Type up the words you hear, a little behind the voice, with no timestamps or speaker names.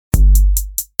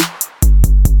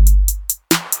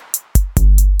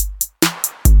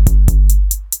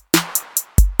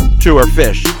Two are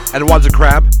fish, and one's a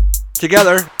crab.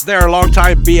 Together, they are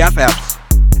longtime BFFs,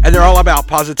 and they're all about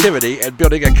positivity and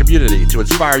building a community to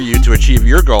inspire you to achieve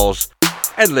your goals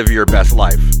and live your best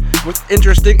life. With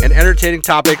interesting and entertaining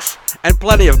topics and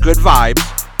plenty of good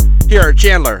vibes, here are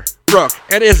Chandler, Brooke,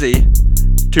 and Izzy,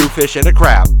 Two Fish and a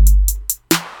Crab.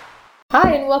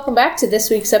 Hi, and welcome back to this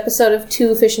week's episode of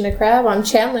Two Fish and a Crab. I'm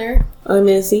Chandler. I'm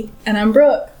Izzy. And I'm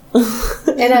Brooke.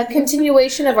 In a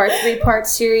continuation of our 3-part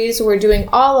series, we're doing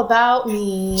All About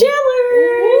Me.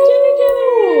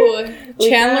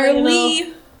 Chandler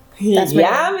Lee. That's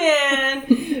my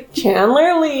man.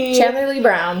 Chandler Lee. Chandler Lee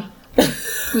Brown.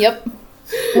 Yep.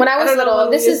 When I was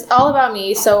little, this is all about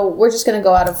me, so we're just going to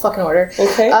go out of fucking order.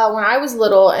 Okay. When I was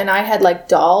little and I had like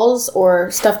dolls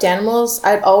or stuffed animals,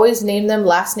 I'd always name them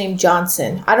last name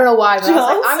Johnson. I don't know why, but I was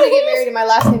like, I'm going to get married and my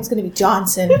last name's going to be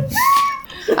Johnson.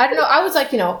 I don't know. I was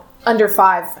like, under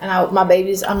 5, and my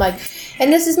babies, I'm like,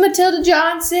 and this is Matilda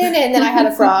Johnson, and then I had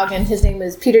a frog, and his name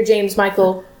is Peter James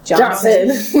Michael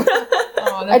Johnson.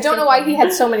 I don't know why he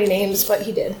had so many names, but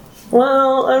he did.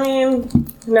 Well, I mean,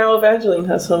 now Evangeline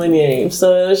has so many names,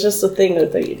 so it was just a thing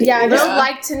that you did. Yeah, I just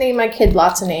like to name my kid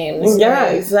lots of names. Yeah,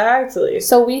 right? exactly.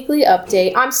 So, weekly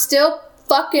update. I'm still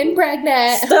fucking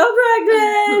pregnant. Still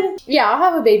pregnant! Yeah, I'll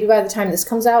have a baby by the time this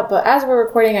comes out, but as we're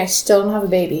recording, I still don't have a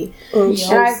baby. And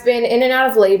I've been in and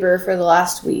out of labor for the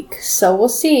last week, so we'll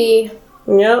see.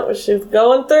 Yep, she's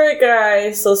going through it,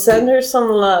 guys, so send her some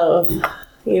love.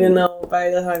 Even though by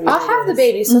the time I'll have the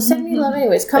baby, so send me love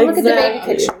anyways. Come look at the baby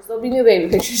pictures. There'll be new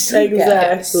baby pictures.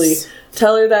 Exactly. Yes.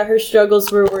 Tell her that her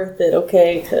struggles were worth it,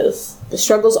 okay? Because the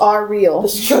struggles are real. the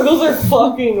struggles are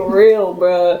fucking real,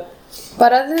 bruh.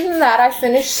 But other than that, I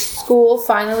finished school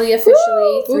finally,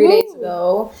 officially, 3 days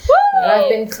ago. And I've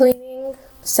been cleaning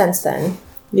since then.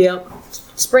 Yep.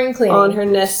 Spring cleaning. On her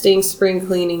nesting spring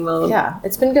cleaning mode. Yeah,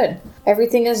 it's been good.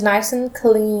 Everything is nice and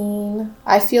clean.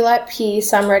 I feel at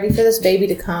peace. I'm ready for this baby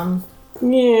to come.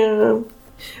 Yeah.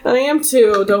 I am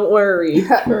too, don't worry.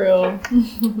 For real.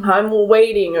 I'm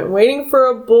waiting for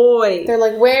a boy. They're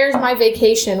like, where's my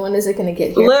vacation? When is it going to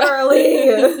get here?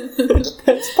 Literally.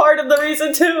 That's part of the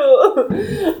reason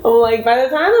too. I'm like, by the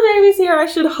time the baby's here, I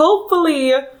should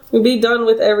hopefully be done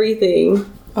with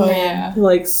everything. Oh, yeah.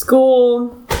 Like school,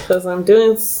 because I'm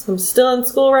still in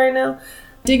school right now.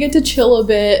 Did get to chill a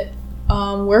bit.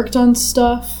 Worked on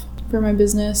stuff for my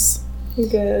business.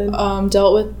 Good.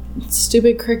 Dealt with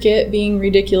stupid Cricut being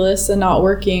ridiculous and not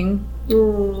working.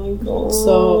 Oh my god.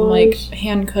 So I'm like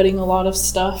hand cutting a lot of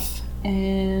stuff.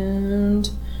 And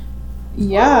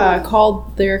yeah, I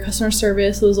called their customer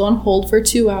service. It was on hold for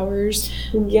 2 hours.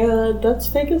 Yeah, that's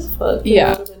fake as fuck.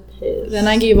 Yeah. Then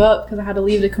I gave up because I had to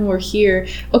leave to come over here.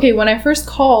 Okay, when I first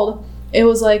called, it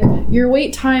was like, your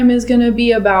wait time is going to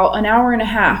be about an hour and a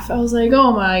half. I was like,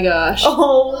 oh my gosh.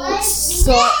 Oh.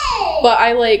 So, but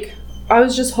I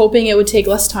was just hoping it would take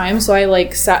less time. So I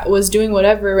was doing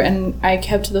whatever and I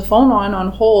kept the phone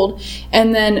on hold.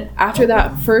 And then after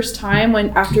that first time,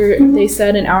 after they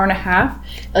said an hour and a half,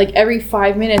 like every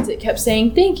 5 minutes, it kept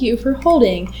saying, thank you for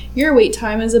holding. Your wait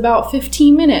time is about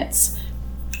 15 minutes.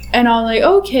 And I was like,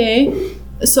 okay.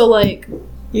 So I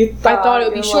thought it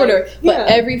would be shorter. But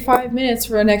every 5 minutes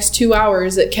for the next 2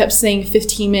 hours, it kept saying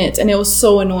 15 minutes. And it was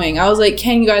so annoying. I was like,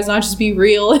 can you guys not just be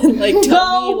real and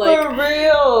tell me for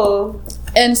real.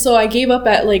 And so I gave up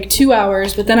at 2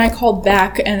 hours, but then I called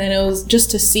back and then it was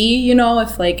just to see,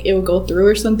 if it would go through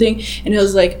or something. And it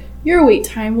was like, your wait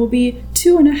time will be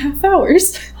 2.5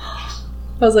 hours. I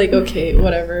was like, okay,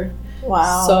 whatever.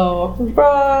 Wow. So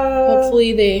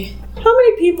hopefully How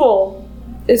many people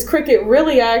is Cricut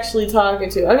really actually talking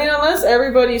to? I mean, unless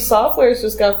everybody's softwares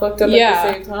just got fucked up at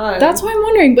the same time. That's what I'm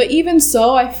wondering. But even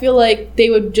so, I feel like they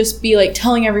would just be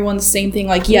telling everyone the same thing.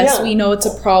 We know it's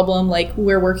a problem.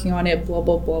 We're working on it, blah,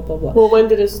 blah, blah, blah, blah. Well, when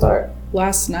did it start?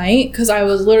 Last night, because I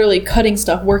was literally cutting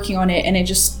stuff, working on it, and it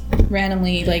just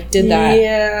randomly did that.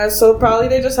 Yeah, so probably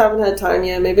they just haven't had time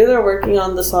yet. Maybe they're working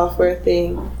on the software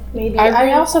thing. Maybe.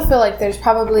 I also feel like there's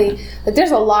probably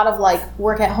there's a lot of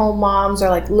work at home moms or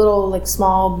little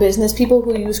small business people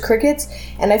who use Cricuts,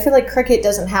 and I feel like Cricut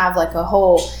doesn't have a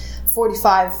whole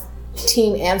 45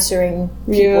 team answering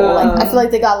people. Yeah. I feel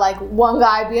like they got one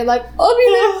guy being like, I'll be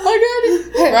there, I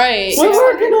got it. Right.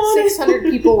 600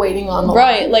 people waiting on the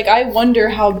right. line. I wonder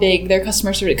how big their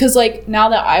customer service, because now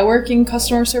that I work in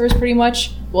customer service pretty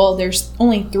much, well, there's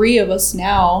only 3 of us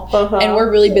now, and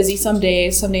we're really busy some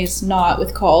days not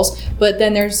with calls, but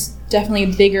then there's definitely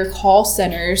bigger call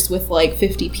centers with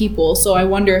 50 people, so I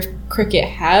wonder if Cricut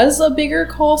has a bigger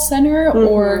call center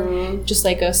or just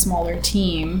a smaller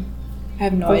team. I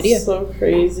have no idea. That's so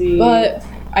crazy. But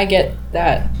I get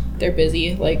that they're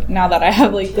busy. Like, now that I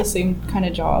have, like, the same kind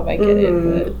of job, I get it,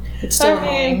 but it's still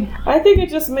annoying. I think it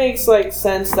just makes, like,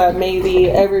 sense that maybe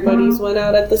everybody's went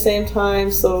out at the same time,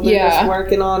 so they're just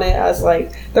working on it as,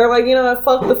 like, they're like, you know what,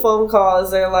 fuck the phone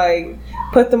calls. They're like,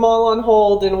 put them all on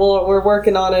hold and we're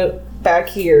working on it back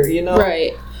here, you know?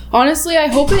 Right. Honestly, I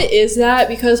hope it is that,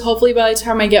 because hopefully by the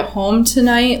time I get home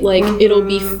tonight, like, it'll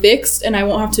be fixed and I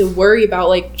won't have to worry about,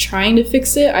 like, trying to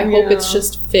fix it. I hope it's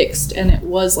just fixed and it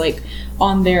was, like,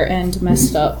 on their end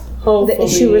messed up. Hopefully. The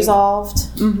issue resolved.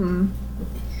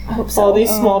 I hope so. All these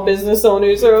small business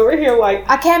owners are over here like,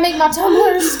 I can't make my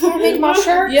tumblers, can't make my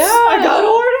shirts. Yeah. I got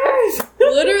orders.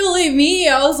 Literally me.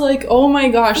 I was like, oh my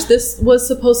gosh, this was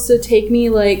supposed to take me,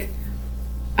 like,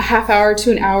 a half hour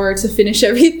to an hour to finish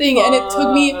everything, and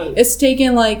it's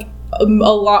taken like a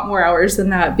lot more hours than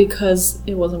that because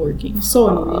it wasn't working. So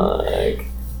annoying.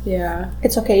 Yeah,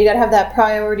 it's okay. You gotta have that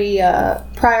priority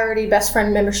best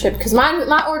friend membership, because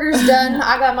my order's done.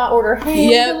 I got my order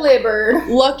delivered.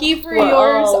 Lucky for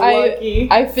yours,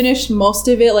 I finished most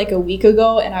of it like a week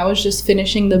ago, and I was just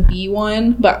finishing the B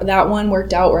one, but that one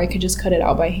worked out where I could just cut it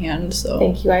out by hand. So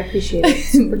thank you, I appreciate it.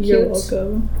 Super You're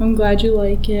welcome. I'm glad you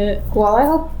like it. Well,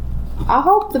 I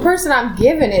hope the person I'm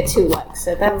giving it to likes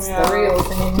it. That's the real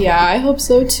thing. Yeah, I hope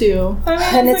so too. I mean,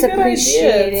 and it's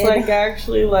appreciated. It's like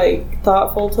actually like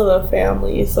thoughtful to the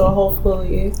family. So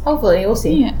hopefully we'll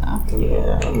see. Yeah.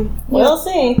 We'll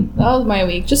see. That was my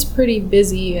week. Just pretty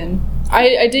busy, and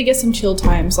I did get some chill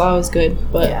time, so that was good.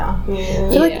 But I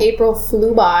feel like April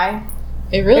flew by.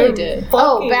 It really did.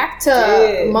 Oh, back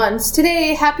to months.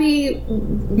 Today, happy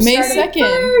May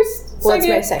 2nd. Well, it's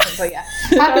May 2nd, but yeah.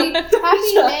 Happy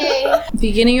May.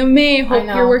 Beginning of May. Hope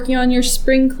you're working on your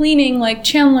spring cleaning like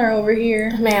Chandler over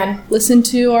here. Man. Listen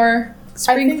to our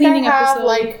spring cleaning episode. I have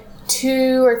like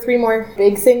 2 or 3 more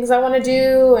big things I want to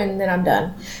do, and then I'm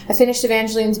done. I finished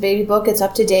Evangeline's baby book. It's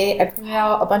up to date. I printed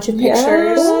out a bunch of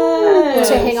pictures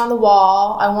to hang on the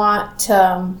wall. I want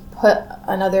to put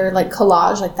another like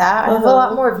collage like that. I have a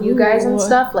lot more of you guys and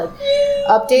stuff like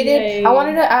updated. Yay. I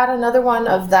wanted to add another one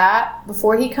of that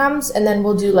before he comes, and then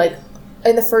we'll do like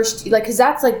in the first, like, because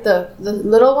that's like the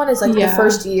little one is like the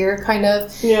first year kind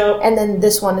of, and then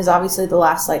this one is obviously the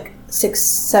last like 6,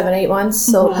 7, 8 months.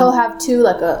 So he'll have 2,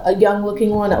 like a young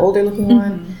looking one, an older looking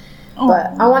one.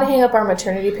 But I want to hang up our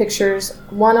maternity pictures,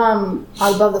 one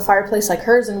above the fireplace like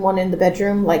hers, and one in the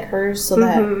bedroom like hers, so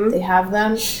that they have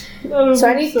them. So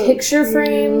I need picture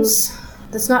frames.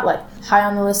 That's not like high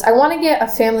on the list. I want to get a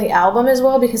family album as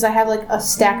well, because I have like a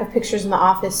stack of pictures in the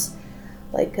office.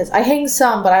 Like, because I hang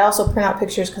some, but I also print out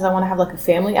pictures because I want to have like a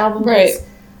family album. Right.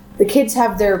 The kids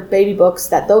have their baby books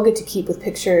that they'll get to keep with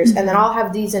pictures, and then I'll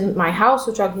have these in my house,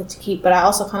 which I'll get to keep, but I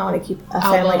also kind of want to keep a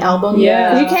family album. Yeah.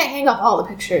 Because you can't hang up all the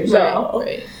pictures.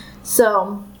 Right.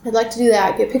 So I'd like to do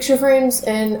that. Get picture frames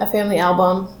and a family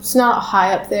album. It's not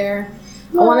high up there.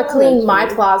 I want to clean my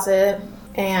closet,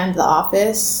 and the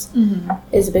office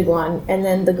is a big one. And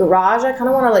then the garage, I kind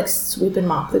of want to like sweep and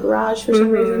mop the garage for some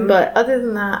reason. But other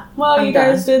than that, well, you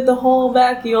guys did the whole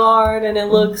backyard, and it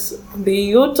looks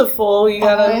beautiful. You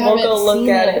gotta go look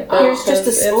at it. Here's just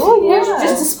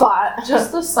a spot.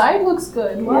 Just the side looks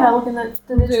good. Wow. Yeah, looking at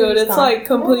the dude, it's like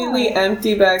completely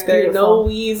empty back there. Beautiful. No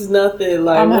weeds, nothing.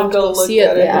 Like, we'll go look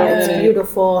at it. Yeah, it's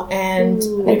beautiful. And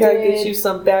I gotta get you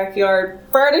some backyard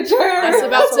furniture. That's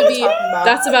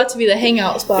about to be the hangout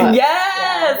spot.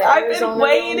 Yes, I've been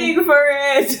waiting for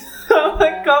it. I'm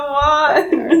like, come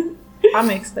on. I'm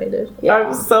excited. Yeah.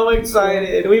 I'm so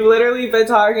excited. We've literally been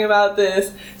talking about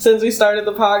this since we started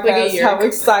the podcast. How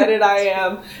excited I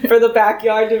am for the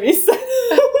backyard to be set.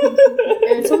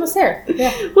 And it's almost there.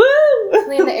 Yeah. Woo!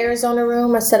 Clean the Arizona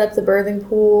room. I set up the birthing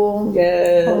pool.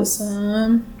 Yes.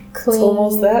 Awesome. Clean. It's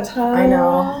almost that time. I know.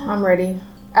 I'm ready.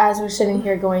 As we're sitting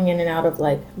here going in and out of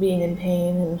like being in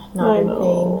pain and not in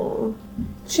pain.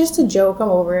 It's just a joke. I'm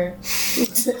over it.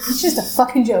 It's just a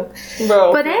fucking joke.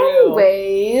 Bro. But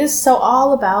anyways, so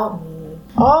all about me.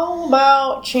 All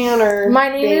about Chandler. My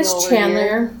name is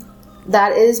Chandler.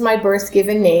 That is my birth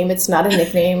given name. It's not a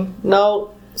nickname.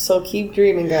 No. So keep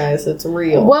dreaming, guys. It's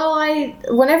real. Well,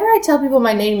 whenever I tell people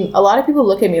my name, a lot of people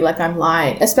look at me like I'm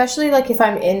lying. Especially like if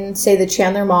I'm in, say, the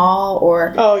Chandler Mall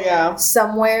or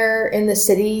somewhere in the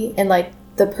city, and like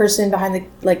the person behind the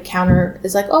like counter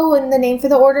is like, "Oh, and the name for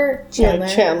the order, Chandler."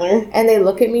 Yeah, Chandler. And they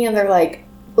look at me and they're like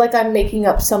I'm making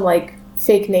up some like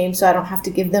fake name so I don't have to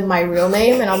give them my real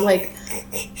name, and I'm like,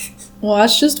 well,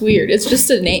 that's just weird. It's just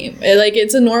a name.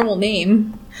 It's a normal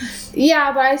name.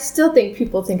 Yeah, but I still think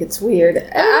people think it's weird.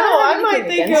 I might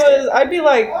think it was. I'd be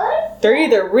like, they're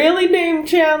either really named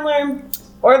Chandler,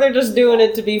 or they're just doing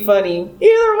it to be funny.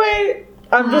 Either way,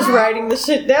 I'm just writing the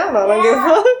shit down. I don't give a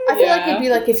fuck. I feel like it'd be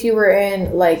like if you were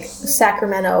in like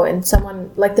Sacramento and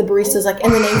someone like the barista's like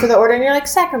in the name for the order and you're like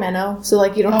Sacramento, so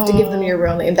like you don't have to give them your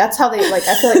real name. That's how they like.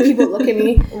 I feel like people look at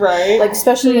me, right? Like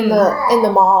especially in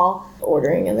the mall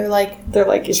ordering, and they're like,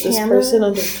 is this person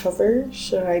undercover?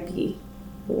 Should I be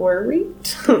worried?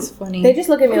 That's funny. They just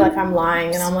look at me like I'm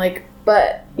lying, and I'm like,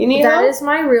 but that is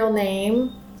my real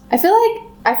name. I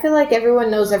feel like everyone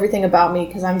knows everything about me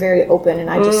because I'm very open and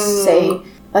I just say,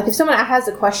 like, if someone has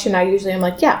a question, I usually am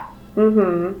like, yeah.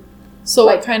 Mm-hmm. So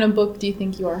what kind of book do you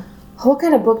think you are? What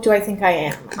kind of book do I think I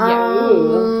am?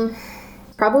 Yeah.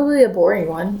 Probably a boring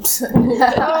one.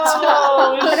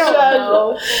 Oh, I don't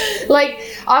know. Like,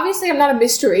 obviously I'm not a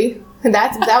mystery.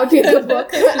 That would be a good book.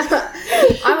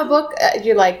 I'm a book,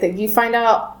 you're like, that you find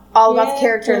out all about the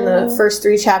character in the first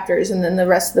 3 chapters, and then the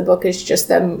rest of the book is just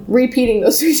them repeating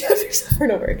those 3 chapters over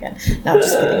and over again. No, I'm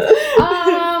just kidding.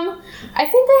 I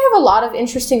think I have a lot of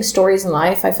interesting stories in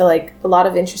life. I feel like a lot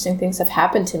of interesting things have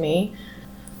happened to me.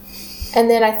 And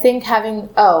then I think I'm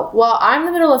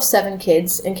the middle of 7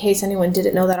 kids, in case anyone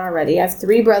didn't know that already. I have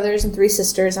 3 brothers and 3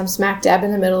 sisters. I'm smack dab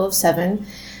in the middle of 7.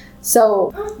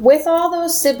 So with all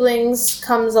those siblings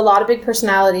comes a lot of big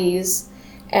personalities.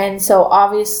 And so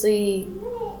obviously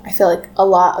I feel like a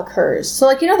lot occurs. So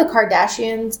like, you know, the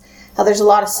Kardashians, how there's a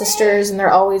lot of sisters and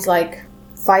they're always like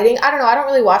fighting. I don't know. I don't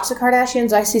really watch the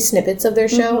Kardashians. I see snippets of their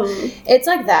show. Mm-hmm. It's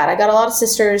like that. I got a lot of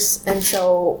sisters, and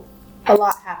so a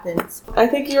lot happens. I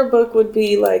think your book would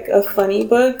be like a funny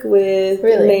book with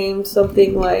named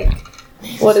something like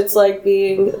what it's like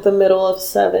being the middle of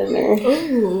 7 or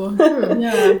ooh,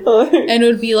 yeah. And it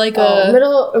would be like a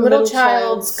middle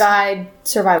child's guide,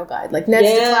 survival guide, like Ned's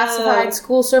Declassified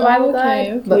School Survival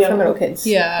Guide, but for middle kids.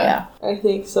 Yeah, I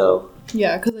think so.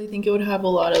 Yeah, because I think it would have a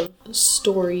lot of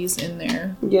stories in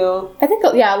there. Yeah, I think a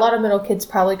lot of middle kids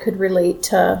probably could relate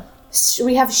to.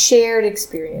 We have shared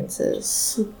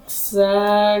experiences.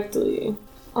 Exactly.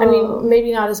 I mean,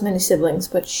 maybe not as many siblings,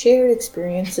 but shared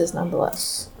experiences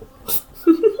nonetheless.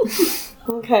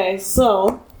 Okay,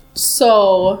 so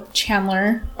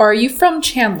Chandler. Are you from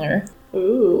Chandler?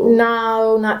 Ooh.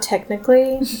 No, not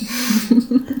technically.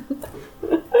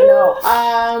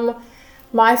 No.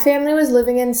 My family was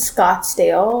living in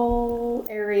Scottsdale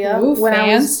area. Ooh, when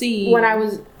fancy. I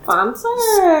was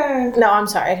Sponsor. No, I'm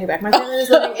sorry. I take it back. My family was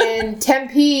living in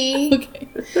Tempe. Okay.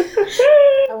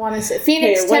 I want to say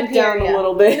Phoenix, Tempe down area. A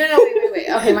little bit. No, wait.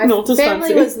 Okay, my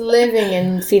family was living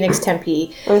in Phoenix,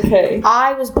 Tempe. Okay.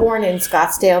 I was born in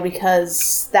Scottsdale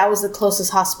because that was the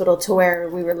closest hospital to where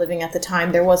we were living at the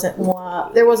time. There wasn't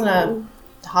a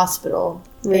hospital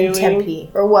in Tempe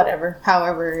or whatever,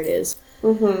 however it is.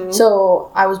 Mm-hmm.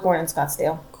 So I was born in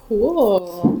Scottsdale.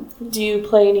 Cool. Do you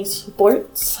play any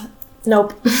sports?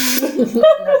 Nope. No,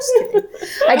 just kidding.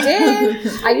 I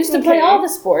did. I used to play all the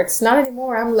sports. Not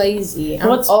anymore. I'm lazy.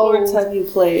 What sports have you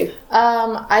played?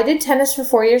 I did tennis for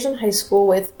 4 years in high school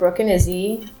with Brooke and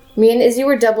Izzy. Me and Izzy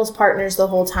were doubles partners the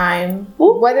whole time,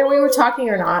 whether we were talking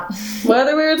or not.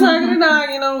 Whether we were talking or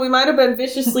not, we might have been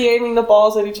viciously aiming the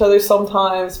balls at each other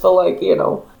sometimes, but you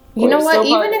know what?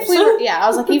 Even if we were,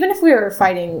 even if we were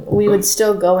fighting, we would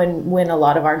still go and win a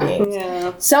lot of our games.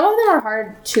 Yeah. Some of them are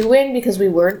hard to win because we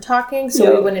weren't talking,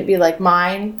 so we wouldn't be like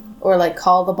mine or like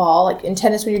call the ball. Like in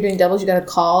tennis, when you're doing doubles, you got to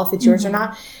call if it's yours or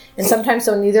not. And sometimes,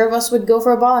 so neither of us would go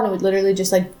for a ball, and it would literally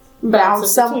just like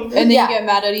bounce and then you get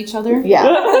mad at each other. Yeah.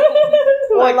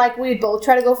 Or like we'd both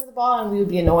try to go for the ball and we would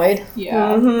be annoyed.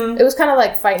 Yeah. Mm-hmm. It was kind of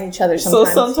like fighting each other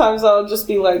sometimes. So sometimes I would just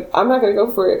be like, I'm not going to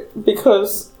go for it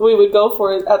because we would go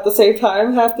for it at the same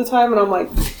time half the time. And I'm like,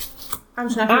 I'm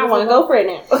just not I want to go for it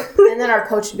now. And then our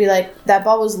coach would be like, that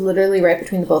ball was literally right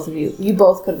between the both of you. You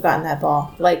both could have gotten that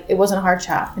ball. Like, it wasn't a hard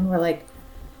shot. And we're like,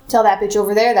 tell that bitch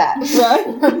over there that. Right?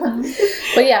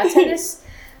 But yeah, tennis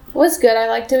was good. I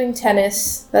like doing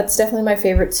tennis. That's definitely my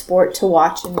favorite sport to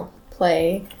watch and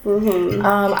play. Mm-hmm.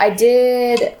 I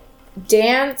did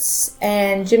dance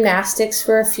and gymnastics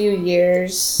for a few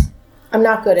years. I'm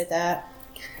not good at that.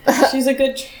 She's a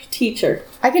good teacher.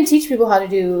 I can teach people how to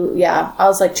do, I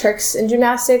was like tricks in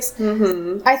gymnastics.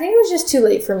 Mm-hmm. I think it was just too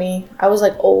late for me. I was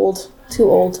like too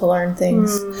old to learn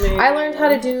things. Mm-hmm. I learned how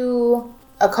to do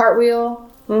a cartwheel,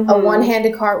 a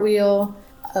one-handed cartwheel,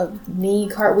 a knee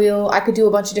cartwheel. I could do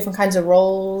a bunch of different kinds of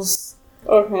rolls.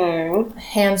 Okay.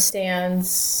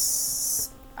 Handstands.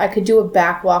 I could do a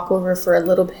back walkover for a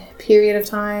little period of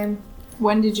time.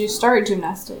 When did you start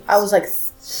gymnastics? I was like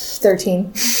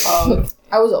 13. Oh.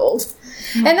 I was old.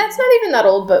 And that's not even that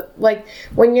old, but like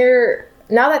when you're,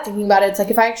 now that thinking about it, it's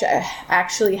like if I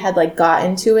actually had like got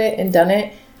into it and done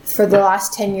it for the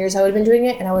last 10 years, I would have been doing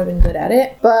it and I would have been good at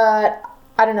it. But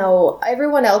I don't know,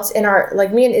 everyone else in our,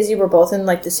 like, me and Izzy were both in,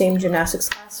 like, the same gymnastics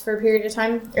class for a period of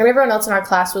time. And everyone else in our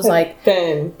class was, like,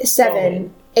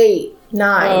 7, 8,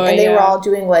 9. And they were all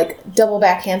doing, like, double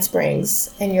back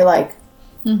handsprings. And you're like,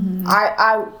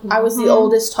 I was the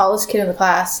oldest, tallest kid in the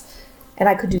class, and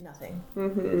I could do nothing,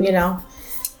 you know?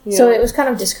 Yeah. So it was kind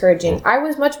of discouraging. I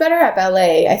was much better at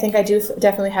ballet. I think I do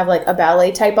definitely have, like, a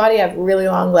ballet-type body. I have really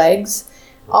long legs.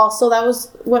 Also, that was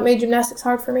what made gymnastics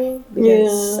hard for me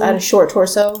because I had a short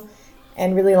torso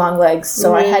and really long legs.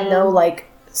 So I had no, like,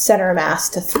 center of mass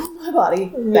to throw my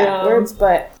body backwards.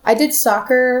 But I did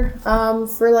soccer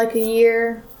for, like, a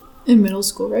year. In middle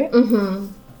school, right?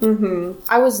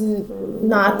 I was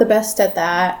not the best at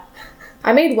that.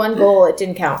 I made 1 goal. It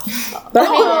didn't count. But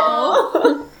I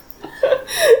made it.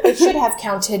 It should have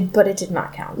counted, but it did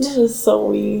not count. That is so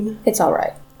mean. It's all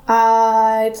right.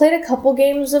 I played a couple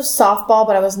games of softball,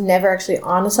 but I was never actually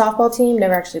on a softball team.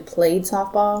 Never actually played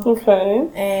softball. Okay.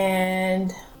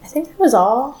 And I think that was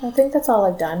all. I think that's all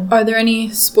I've done. Are there any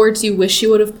sports you wish you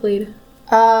would have played?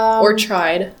 Or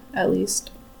tried, at least?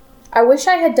 I wish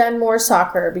I had done more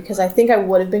soccer because I think I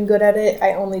would have been good at it.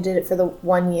 I only did it for the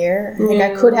 1 year. I think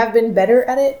I could have been better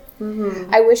at it.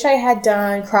 I wish I had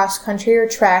done cross country or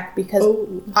track because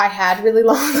I had really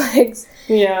long legs.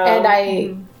 Yeah. And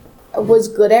I was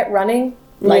good at running.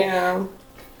 Like,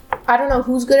 I don't know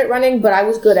who's good at running, but I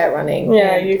was good at running.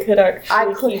 Yeah, you could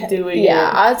actually keep doing it. Yeah,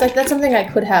 I was like, that's something I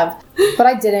could have, but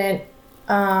I didn't.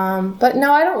 But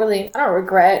no, I don't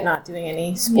regret not doing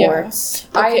any sports.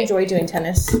 Yeah. Okay. I enjoy doing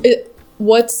tennis.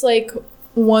 What's, like,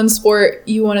 one sport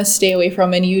you want to stay away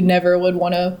from and you never would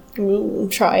want to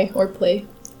try or play?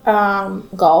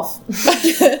 Golf.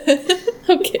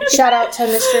 Okay. Shout out to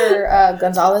Mr.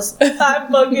 Gonzalez. I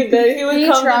fucking did. He would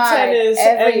come to tennis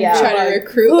every year. Try to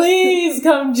recruit. Please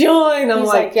come join. He's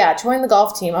like, yeah, join the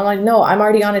golf team. I'm like, no, I'm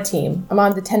already on a team. I'm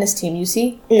on the tennis team. You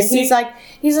see? He's like,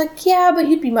 yeah, but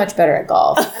you'd be much better at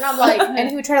golf. And I'm like, and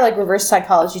he would try to, like, reverse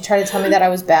psychology, try to tell me that I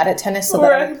was bad at tennis so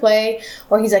that I would play.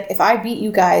 Or he's like, if I beat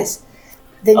you guys,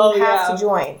 then you have to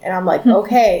join. And I'm like,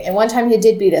 okay. And one time he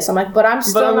did beat us. I'm like, but I'm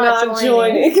still not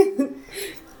joining.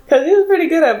 Because he was pretty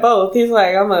good at both. He's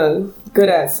like, I'm good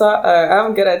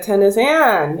at tennis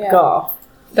and golf.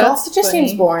 Golf just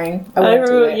seems boring.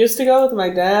 I used to go with my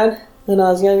dad when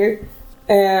I was younger,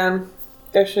 and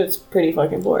that shit's pretty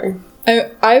fucking boring.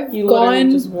 I've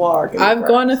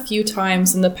gone a few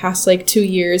times in the past, like, 2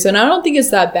 years, and I don't think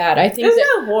it's that bad. I think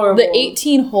not horrible. The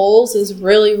 18 holes is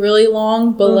really, really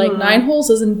long, but like 9 holes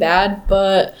isn't bad.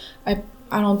 But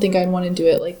I don't think I'd want to do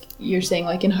it, like you're saying,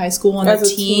 like in high school on a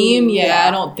team. Yeah,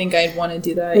 I don't think I'd want to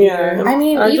do that either. I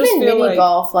mean, even mini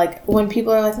golf, like when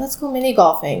people are like, let's go mini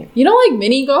golfing. You don't like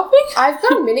mini golfing? I've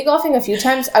gone mini golfing a few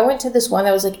times. I went to this one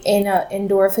that was like in an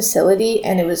indoor facility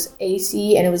and it was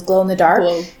AC and it was glow in the dark.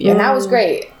 And that was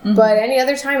great. But any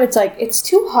other time, it's like, it's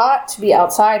too hot to be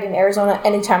outside in Arizona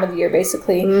any time of the year,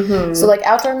 basically. So like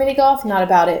outdoor mini golf, not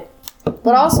about it.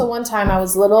 But also one time I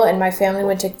was little and my family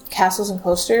went to Castles and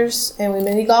Coasters and we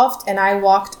mini golfed and I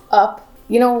walked up,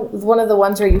 you know, one of the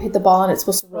ones where you hit the ball and it's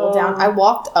supposed to roll down. I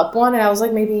walked up one and I was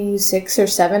like maybe 6 or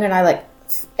 7 and I like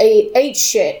ate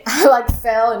shit. I like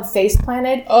fell and face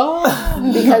planted.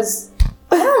 Because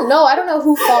I don't know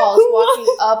who falls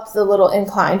walking up the little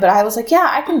incline, but I was like, yeah,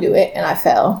 I can do it, and I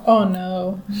fell. Oh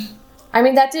no. I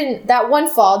mean, that one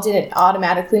fall didn't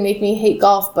automatically make me hate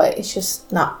golf, but it's just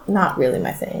not really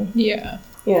my thing. Yeah.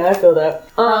 Yeah, I feel that.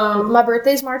 My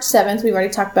birthday's March 7th. We've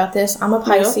already talked about this. I'm a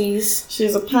Pisces. Yep.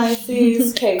 She's a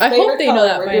Pisces. Okay, I hope they know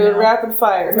that We're by doing now. rapid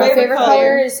fire. My favorite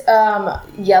color is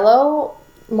yellow,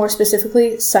 more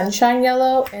specifically sunshine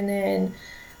yellow, and then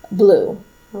blue.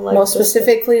 Most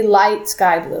specifically, light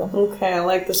sky blue. Okay, I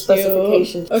like the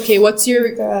specifications. Okay, what's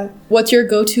your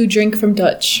go-to drink from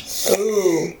Dutch?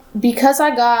 Ooh. Because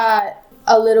I got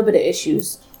a little bit of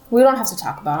issues. We don't have to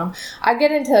talk about them. I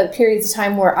get into periods of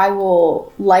time where I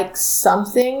will like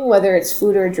something, whether it's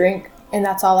food or drink, and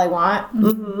that's all I want.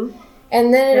 Mm-hmm.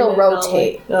 And then it'll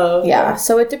rotate. Yeah,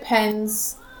 so it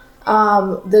depends.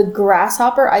 The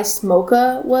grasshopper iced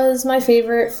mocha was my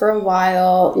favorite for a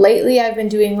while. Lately, I've been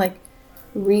doing like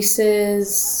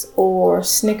Reese's or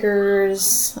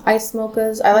Snickers iced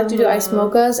mochas. I like to do iced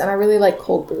mochas, and I really like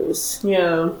cold brews.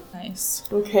 Yeah. Nice.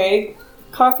 Okay.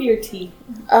 Coffee or tea?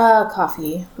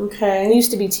 Coffee. Okay. It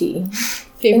used to be tea.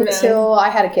 Favorite until I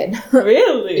had a kid.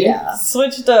 Really? Yeah.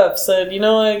 Switched up. Said, you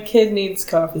know what? Kid needs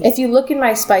coffee. If you look in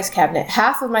my spice cabinet,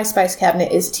 half of my spice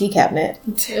cabinet is tea cabinet.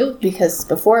 Because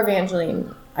before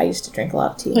Evangeline, I used to drink a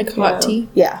lot of tea. Like hot tea?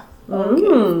 Yeah.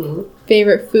 Okay.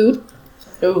 Favorite food?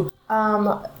 Ooh.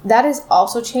 That has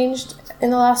also changed in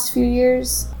the last few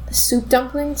years. Soup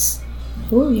dumplings.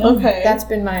 Ooh, yum. Okay. That's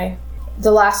been my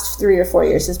the last 3 or 4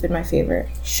 years has been my favorite.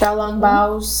 Xiaolong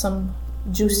baos, some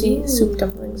juicy soup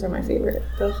dumplings are my favorite.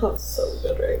 That sounds so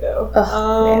good right now.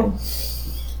 Oh, man.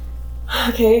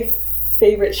 Okay,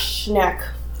 favorite snack.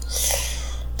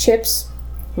 Chips.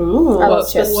 Ooh, I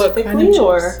love chips. What kind of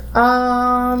chips?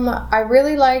 I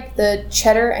really like the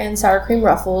cheddar and sour cream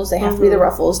Ruffles. They have to be the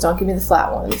Ruffles. Don't give me the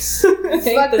flat ones.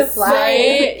 Fuck the flat.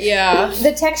 Right? Yeah.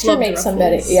 The texture Love makes the them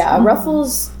better. Ruffles. Yeah,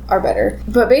 Ruffles are better.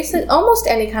 But basically, almost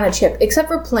any kind of chip, except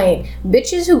for plain.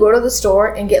 Bitches who go to the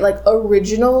store and get, like,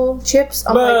 original chips,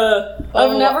 I'm like...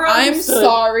 I've never I'm understood.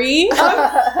 sorry.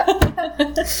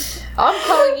 I'm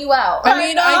calling you out. I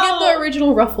mean, I get the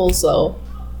original Ruffles, though.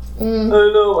 I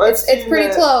know. It's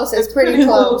pretty close. It's pretty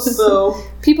close. So,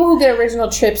 People who get original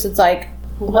chips, it's like,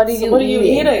 what are you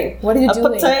eating? What are you doing? A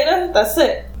potato? That's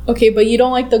it. Okay, but you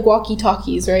don't like the guaci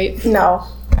Takis, right? No.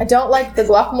 I don't like the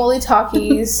guacamole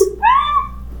Takis.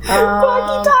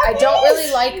 I don't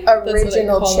really like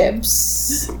original call them.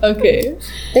 chips. Okay.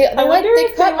 They I wonder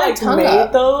if cut they my tongue made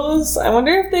up. those. I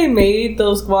wonder if they made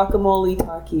those guacamole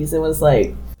Takis. It was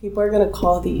like, people are gonna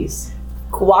call these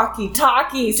guaci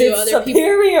Takis. Do It's other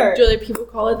superior. Do other people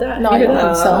call it that? No, You I hear don't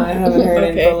that? think so. I haven't heard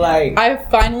Okay. it, but like, I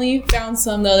finally found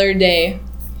some the other day.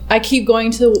 I keep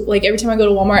going to, like, every time I go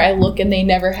to Walmart, I look and they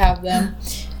never have them.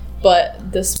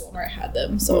 But this Walmart had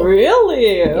them, so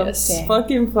really? Yes. Okay.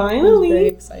 Fucking I was very finally.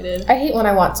 excited. I hate when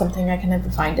I want something, I can never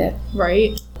find it.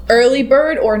 Right? Early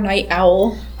bird or night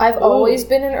owl? I've always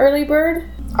been an early bird.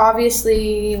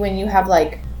 Obviously, when you have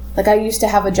like I used to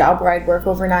have a job where I'd work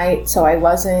overnight, so I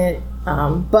wasn't.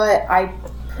 But I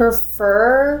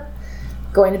prefer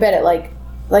going to bed at like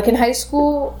in high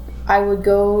school. I would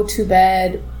go to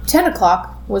bed 10 o'clock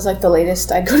was like the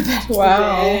latest I'd go to bed.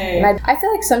 Wow. And I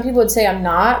feel like some people would say I'm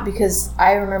not, because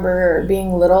I remember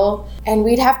being little and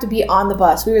we'd have to be on the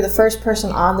bus. We were the first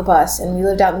person on the bus and we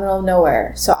lived out in the middle of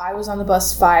nowhere. So I was on the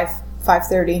bus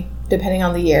 5:30, depending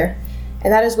on the year.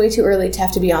 And that is way too early to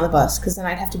have to be on the bus, because then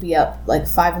I'd have to be up like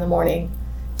 5 in the morning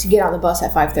to get on the bus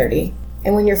at 5:30.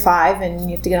 And when you're 5 and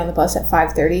you have to get on the bus at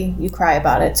 5:30, you cry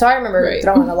about it. So I remember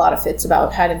throwing a lot of fits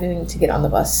about having to get on the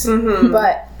bus. Mm-hmm.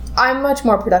 But I'm much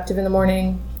more productive in the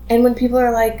morning. And when people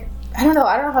are like, I don't know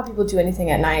how people do anything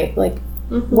at night. Like,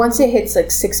 once it hits like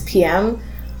 6 p.m.,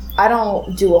 I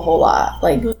don't do a whole lot.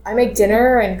 Like, I make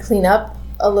dinner and clean up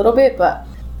a little bit, but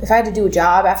if I had to do a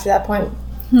job after that point,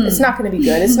 it's not going to be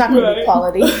good. It's not going to be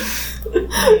quality.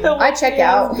 I check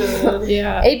out.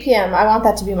 Yeah. 8 p.m., I want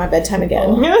that to be my bedtime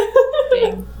again.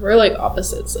 Dang. We're like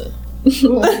opposites.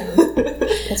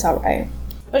 It's all right.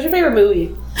 What's your favorite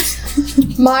movie?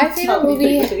 My favorite Tell me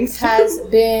movie things. has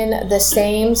been the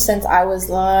same since I was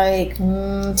like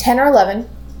 10 or 11.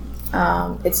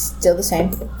 It's still the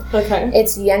same. Okay.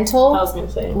 It's I Yentl was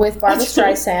gonna say. with Barbara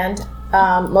Streisand.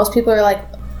 Most people are like,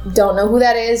 don't know who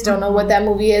that is, don't know what that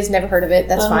movie is, never heard of it.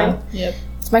 That's fine. Yep.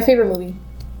 It's my favorite movie.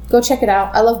 Go check it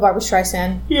out. I love Barbara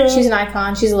Streisand. Yeah. She's an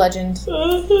icon. She's a legend.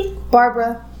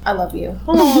 Barbara, I love you.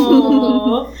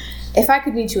 Aww. If I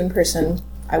could meet you in person,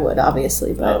 I would,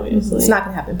 obviously, but Obviously. it's not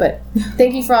going to happen. But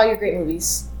thank you for all your great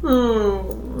movies.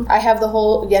 I have the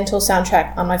whole Yentl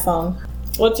soundtrack on my phone.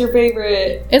 What's your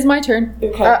favorite? It's my turn.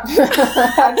 Okay.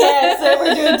 Okay, so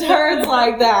we're doing turns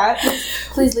like that.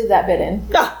 Please leave that bit in,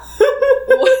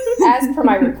 as per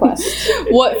my request.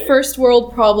 What first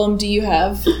world problem do you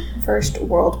have? First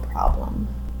world problem.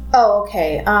 Oh,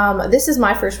 okay. This is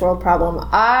my first world problem.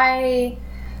 I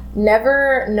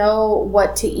never know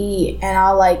what to eat, and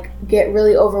I'll like get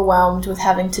really overwhelmed with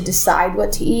having to decide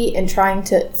what to eat and trying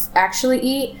to actually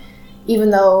eat,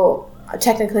 even though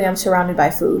technically I'm surrounded by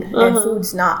food, and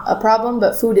food's not a problem,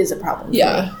 but food is a problem. For me.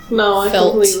 No, I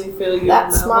Felt. completely feel you.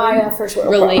 That's on my that first world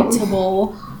problem.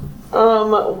 Relatable.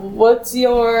 one. What's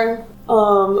your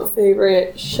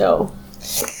favorite show?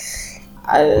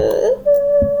 I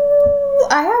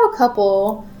have a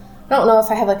couple. I don't know if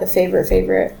I have like a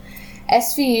favorite.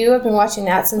 SVU, I've been watching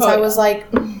that since I was like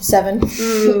 7.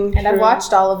 And I've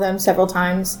watched all of them several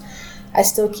times. I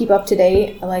still keep up to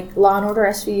date. I like Law and Order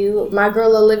SVU. My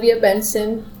girl Olivia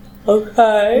Benson.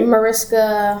 Okay.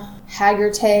 Mariska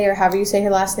Hargitay, or however you say her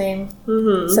last name.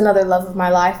 It's another love of my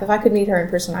life. If I could meet her in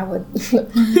person, I would.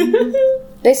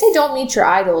 They say don't meet your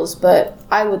idols, but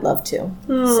I would love to.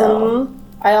 So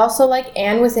I also like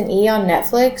Anne with an E on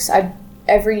Netflix.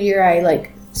 Every year I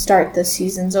like start the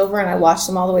seasons over and I watch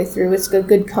them all the way through. It's a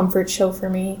good comfort show for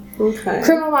me. Okay.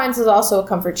 Criminal Minds is also a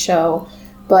comfort show,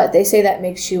 but they say that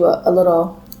makes you a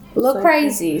little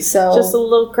crazy. So Just a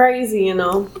little crazy, you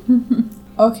know.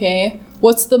 Okay.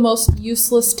 What's the most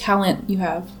useless talent you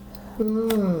have?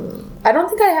 I don't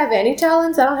think I have any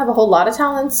talents. I don't have a whole lot of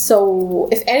talents. So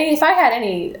if I had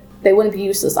any they wouldn't be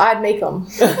useless. I'd make them.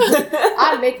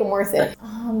 I'd make them worth it.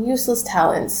 Useless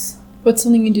talents. What's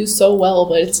something you do so well,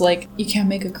 but it's like you can't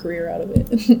make a career out of it?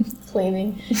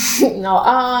 Cleaning. No.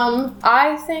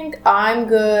 I think I'm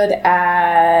good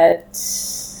at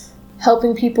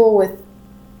helping people with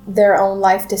their own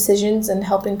life decisions and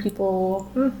helping people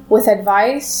with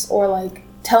advice or like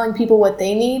telling people what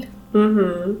they need.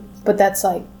 But that's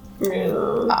like,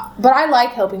 but I like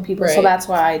helping people, so that's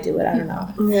why I do it. I don't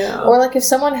know. Yeah. Or like if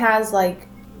someone has like,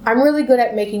 I'm really good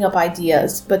at making up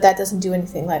ideas, but that doesn't do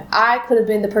anything. Like I could have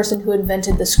been the person who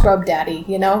invented the scrub daddy,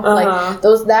 you know, like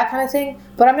that kind of thing.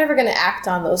 But I'm never gonna act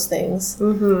on those things.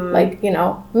 Like, you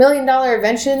know, $1 million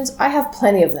inventions. I have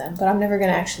plenty of them, but I'm never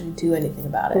gonna actually do anything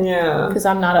about it. Yeah. Because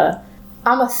I'm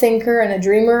a thinker and a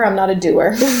dreamer. I'm not a doer.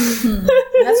 And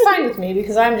that's fine with me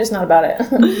because I'm just not about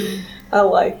it. I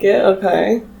like it.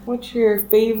 Okay. What's your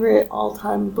favorite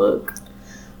all-time book?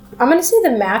 I'm going to say the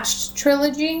Matched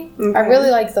trilogy. Okay. I really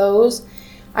like those.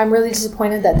 I'm really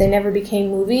disappointed that they never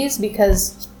became movies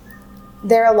because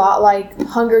they're a lot like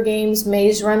Hunger Games,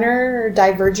 Maze Runner, or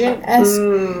Divergent-esque.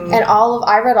 And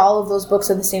I read all of those books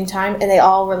at the same time, and they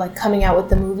all were like coming out with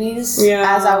the movies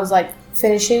as I was like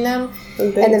finishing them.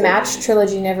 And the Matched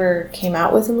trilogy never came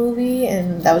out with a movie,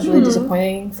 and that was really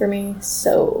disappointing for me.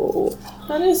 So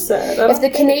that is sad. If the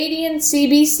Canadian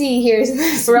CBC hears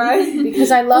this, right?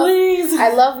 Because I love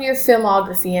your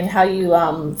filmography and how you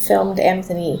filmed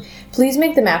Anthony. Please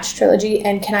make the Matched trilogy,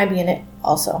 and can I be in it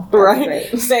also? That'd be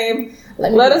great. Same.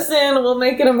 Let us in. We'll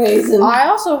make it amazing. I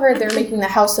also heard they're making The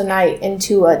House of Night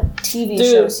into a TV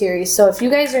show series. So if you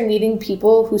guys are needing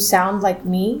people who sound like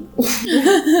me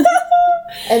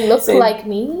and look like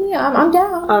me, I'm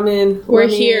down. I'm in. We're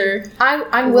here.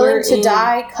 I'm willing to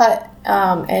dye, cut,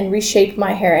 and reshape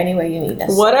my hair any way you need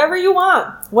us. Whatever you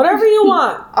want. Whatever you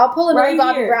want. I'll pull a Millie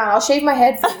Bobby Brown. I'll shave my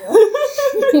head for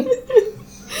you.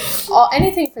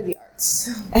 Anything for the arts.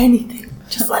 Anything.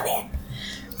 Just let me in.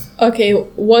 Okay,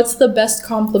 what's the best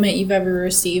compliment you've ever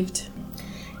received?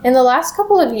 In the last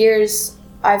couple of years,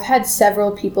 I've had several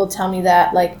people tell me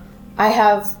that, like, I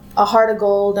have a heart of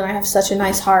gold and I have such a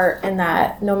nice heart, and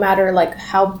that no matter, like,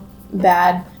 how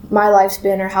bad my life's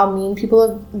been or how mean people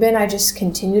have been, I just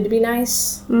continue to be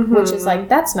nice, which is, like,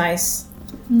 that's nice.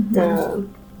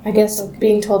 I guess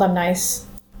being told I'm nice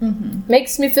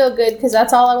makes me feel good because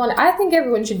that's all I want. I think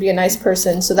everyone should be a nice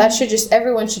person, so that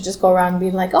everyone should just go around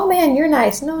being like, oh man, you're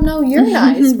nice. No, you're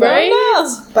nice, right?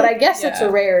 But I guess it's a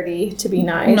rarity to be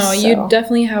nice. No, you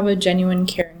definitely have a genuine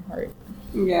caring heart.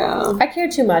 Yeah. I care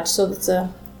too much, so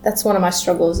that's one of my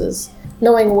struggles is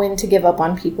knowing when to give up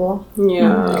on people.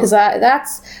 Yeah. Because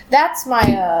that's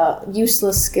my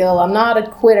useless skill. I'm not a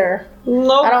quitter.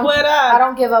 No quitter. I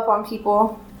don't give up on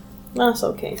people. That's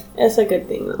okay. It's a good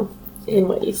thing though. In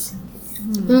ways.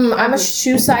 I'm a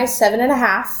shoe size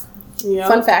 7.5. Yeah.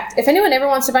 Fun fact. If anyone ever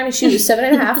wants to buy me shoes,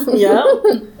 7.5.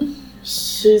 Yeah.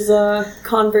 She's a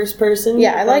Converse person.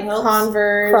 Yeah, I like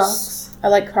Converse. Crocs. I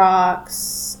like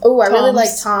Crocs. Oh, I really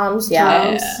like Toms.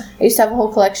 Yeah. I used to have a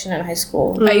whole collection in high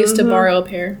school. I used to borrow a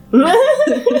pair.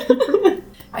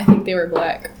 I think they were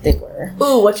black. They were.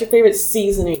 Ooh, what's your favorite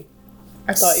seasoning?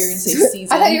 I thought you were going to say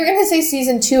season. I thought you were going to say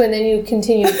season 2 and then you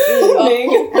continued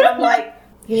eating. And I'm like,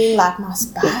 you mean like my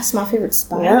spice? My favorite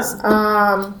spice?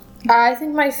 Yeah. I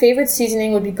think my favorite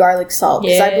seasoning would be garlic salt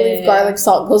because I believe garlic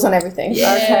salt goes on everything.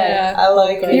 Yeah. Okay, I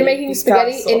like it. You're making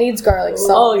spaghetti, it needs garlic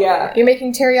salt. Oh yeah. You're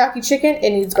making teriyaki chicken, it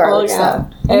needs garlic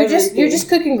salt. You're just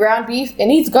cooking ground beef, it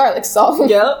needs garlic salt.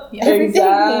 Yep. Everything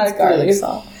needs garlic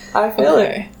salt. I feel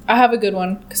it. I have a good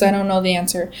one because I don't know the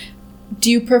answer.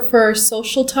 Do you prefer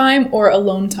social time or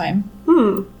alone time?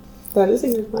 That is a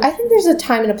good one. I think there's a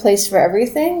time and a place for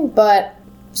everything, but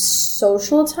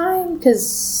social time,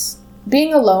 because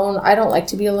being alone, I don't like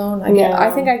to be alone.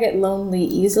 I think I get lonely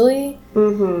easily.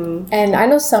 And I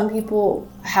know some people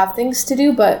have things to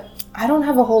do, but I don't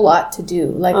have a whole lot to do.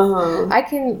 Like, I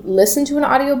can listen to an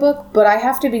audiobook, but I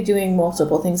have to be doing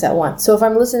multiple things at once. So if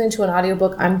I'm listening to an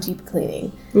audiobook, I'm deep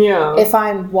cleaning. Yeah. If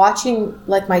I'm watching,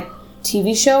 like, my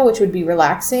TV show, which would be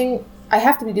relaxing, I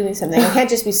have to be doing something. I can't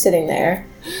just be sitting there.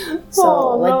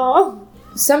 So,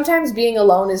 sometimes being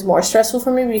alone is more stressful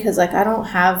for me because, like, I don't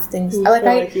have things. You feel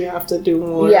like you have to do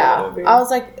more. Yeah. I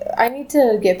was like, I need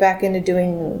to get back into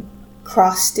doing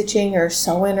cross-stitching or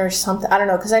sewing or something. I don't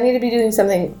know, because I need to be doing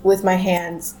something with my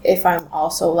hands if I'm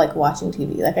also, like, watching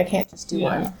TV. Like, I can't just do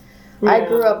one. Yeah. I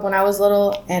grew up when I was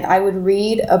little, and I would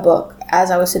read a book as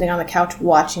I was sitting on the couch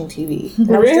watching TV.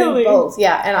 And I was doing both.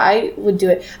 Yeah, and I would do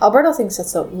it. Alberto thinks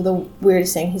that's the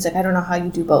weirdest thing. He's like, I don't know how you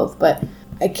do both, but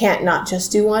I can't not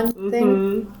just do one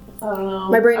thing. I don't know.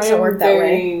 My brain doesn't work that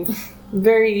way.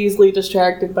 Very easily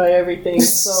distracted by everything.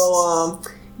 So,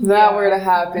 that were to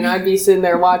happen, I'd be sitting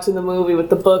there watching the movie with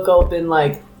the book open,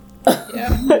 like, rereading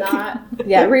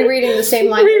the same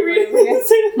line.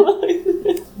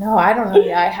 line. No, I don't know.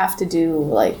 Yeah, I have to do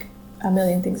like a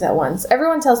million things at once.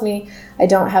 Everyone tells me I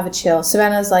don't have a chill.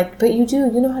 Savannah's like, but you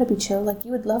do. You know how to be chill. Like, you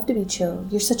would love to be chill.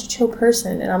 You're such a chill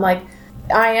person. And I'm like,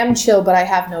 I am chill, but I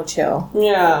have no chill.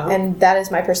 Yeah. And that is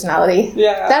my personality.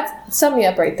 Yeah. That's sum me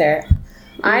up right there.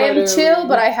 I am chill,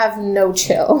 but I have no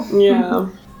chill. Yeah.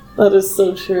 That is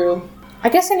so true. I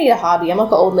guess I need a hobby. I'm like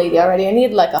an old lady already. I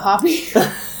need like a hobby.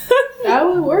 That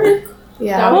would work.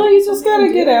 Yeah. Well, you just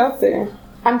gotta get out there.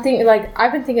 I'm thinking, like,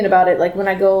 I've been thinking about it, like, when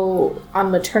I go on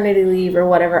maternity leave or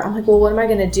whatever, I'm like, well, what am I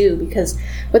going to do? Because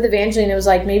with Evangeline, it was,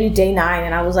 like, maybe day 9,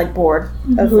 and I was, like, bored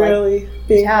of, really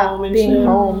being home and being shit.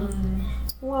 home.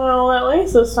 Well, at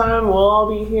least this time we'll all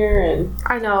be here and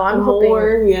I know, I'm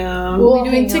more, hoping. yeah. We'll be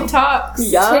doing TikToks.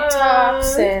 Yes.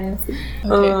 TikToks and...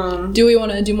 Okay. Do we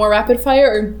want to do more rapid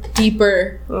fire or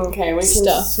deeper Okay, we can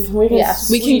stuff? We can, Yes.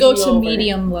 We can go to over.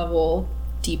 medium level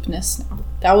deepness now.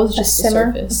 That was just the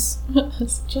simmer? surface.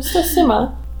 Just a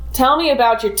simmer. Tell me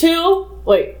about your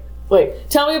Wait.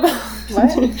 Tell me about... What?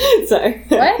 Sorry.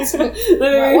 What?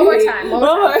 One more time. From the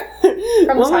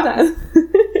One more top. time.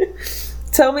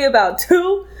 Tell me about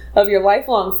 2 of your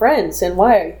lifelong friends and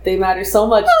why they matter so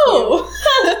much to you.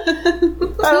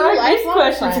 I like these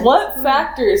questions. friends. What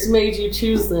factors made you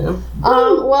choose them?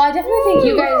 Well, I definitely think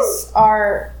you guys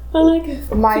are I like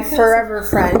it. my forever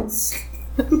friends.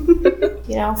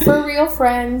 You know, for real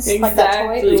friends. Like that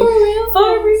Exactly. toy.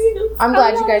 For real. I'm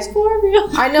glad you guys... For real.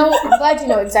 I'm glad you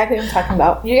know exactly what I'm talking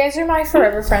about. You guys are my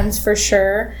forever friends for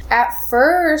sure. At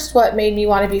first, what made me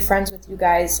want to be friends with you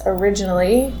guys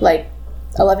originally, like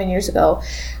 11 years ago,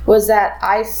 was that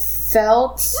I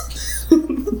felt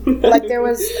like there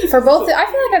was, for both, I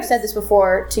feel like I've said this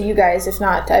before to you guys, if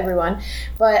not to everyone,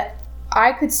 but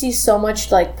I could see so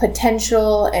much like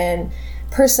potential and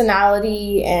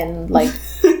personality and like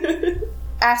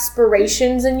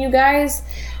aspirations in you guys,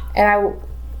 and I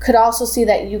could also see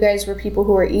that you guys were people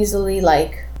who were easily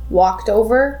like walked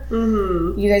over.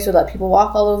 Mm-hmm. You guys would let people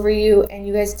walk all over you, and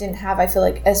you guys didn't have, I feel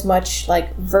like, as much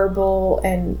like verbal,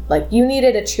 and like you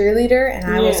needed a cheerleader, and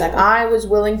I was like, I was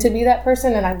willing to be that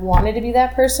person, and I wanted to be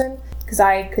that person because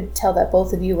I could tell that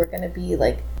both of you were going to be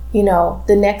like, you know,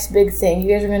 the next big thing. You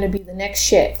guys are going to be the next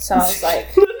shit. So I was like,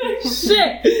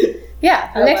 Shit.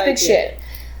 yeah, the next like big it.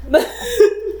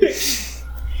 shit.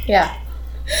 Yeah.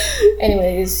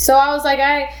 Anyways, so I was like,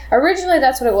 originally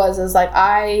that's what it was. Is like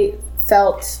I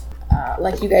felt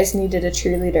like you guys needed a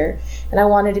cheerleader, and I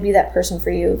wanted to be that person for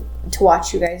you to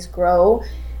watch you guys grow.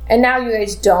 And now you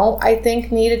guys don't, I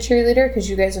think, need a cheerleader because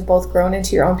you guys have both grown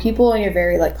into your own people, and you're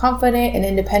very like confident and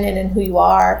independent in who you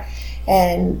are,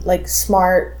 and like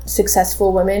smart,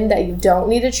 successful women that you don't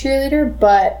need a cheerleader.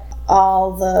 But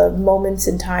all the moments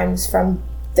and times from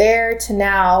there to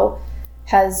now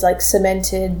has like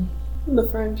cemented The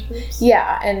friendships.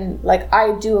 Yeah, and like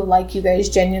I do like you guys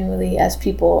genuinely as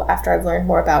people after I've learned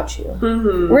more about you.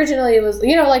 Mm-hmm. Originally it was,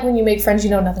 you know, like when you make friends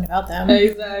you know nothing about them.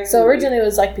 Exactly. So originally it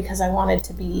was like because I wanted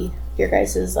to be your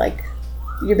guys' like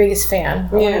your biggest fan.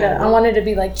 I wanted to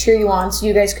be like cheer you on so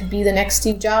you guys could be the next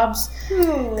Steve Jobs.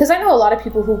 Because I know a lot of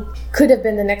people who could have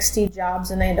been the next Steve Jobs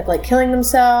and they end up like killing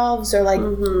themselves or like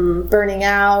burning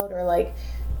out or like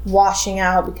washing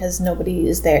out because nobody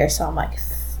is there. So I'm like,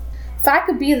 if I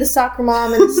could be the soccer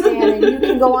mom in the stand and you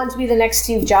can go on to be the next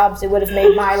Steve Jobs, it would have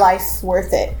made my life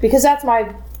worth it. Because that's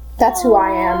who I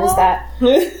am, is that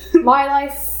my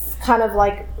life kind of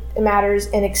like matters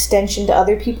in extension to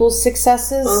other people's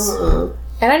successes.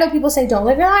 And I know people say don't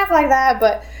live your life like that,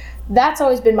 but that's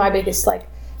always been my biggest like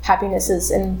happinesses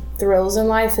and thrills in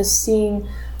life, is seeing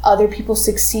other people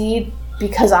succeed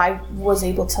because I was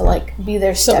able to like be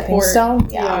their stepping stone.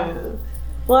 Yeah.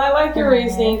 Well, I like your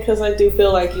reasoning because I do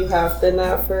feel like you have been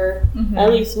that for at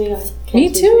least me.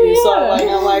 Me too. You, yeah. So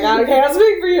I'm like, I can't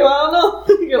speak for you. I don't know.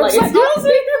 You're like, I'll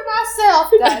speak for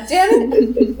myself. God damn it.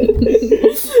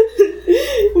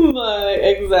 But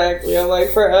exactly, I'm like,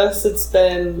 for us, it's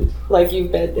been like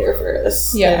you've been there for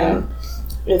us. Yeah. And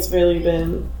it's really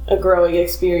been a growing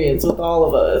experience with all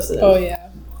of us. And Oh yeah.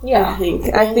 Yeah.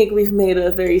 I think we've made a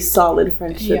very solid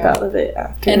friendship out of it.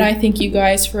 After. And I thank you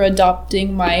guys for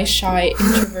adopting my shy,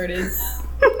 introverted,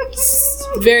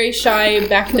 very shy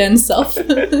back then self.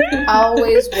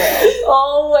 Always will.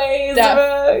 Always.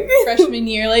 That freshman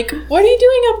year, like, what are you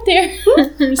doing up there?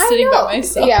 Sitting by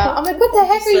myself. Yeah, I'm like, what the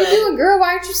heck are you doing, girl?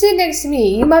 Why aren't you sitting next to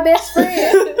me? You my best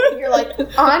friend. And you're like,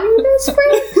 I'm your best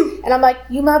friend? And I'm like,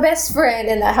 you my best friend.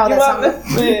 And how that sounded.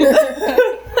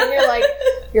 And you're like,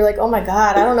 You're like, oh my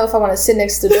God, I don't know if I want to sit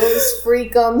next to those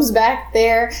freakums back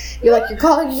there. You're like, you're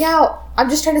calling me out. I'm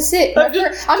just trying to sit. I'm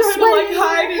trying to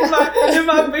hide in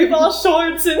my big-ball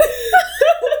shorts. And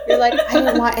you're like, I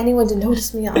don't want anyone to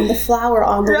notice me. I'm the flower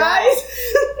on the wall.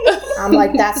 I'm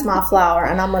like, that's my flower,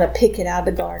 and I'm going to pick it out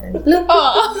of the garden. And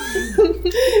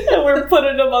we're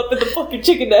putting them up in the fucking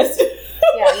chicken nest.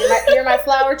 Yeah, you're my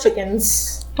flower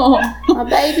chickens. My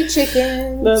baby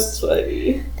chickens. That's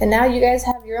funny. And now you guys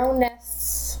have your own nests.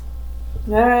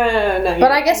 But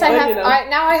I guess I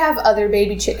have other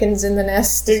baby chickens in the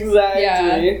nest. Exactly.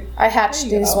 Yeah. I hatched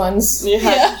these ones. You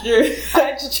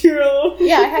hatched your own.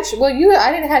 Yeah, I hatched. Well,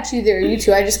 I didn't hatch either. You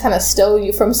two. I just kind of stole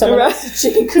you from someone else's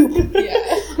chicken coop. Yeah.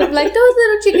 I'm like, those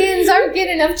little chickens aren't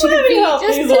getting enough chicken feed.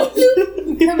 Just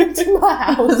come into my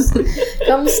house.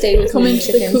 Come stay with me,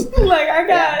 chickens. Like, I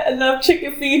got enough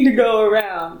chicken feed to go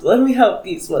around. Let me help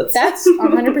these ones. That's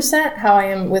 100% how I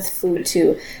am with food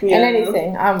too, and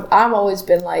anything. I'm always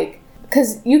been like,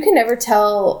 because you can never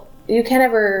tell, you can't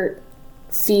ever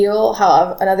feel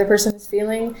how another person is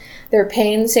feeling, their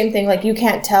pain. Same thing, like you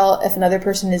can't tell if another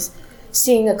person is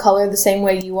seeing a color the same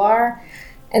way you are.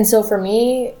 And so for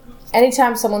me,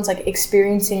 anytime someone's like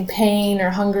experiencing pain or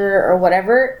hunger or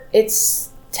whatever,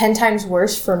 it's 10 times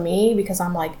worse for me, because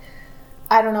I'm like,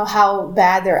 I don't know how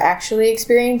bad they're actually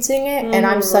experiencing it. And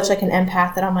I'm such like an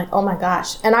empath that I'm like, oh my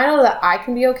gosh. And I know that I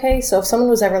can be okay. So if someone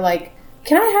was ever like,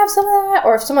 can I have some of that?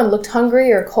 Or if someone looked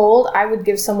hungry or cold, I would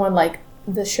give someone like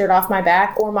the shirt off my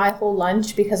back or my whole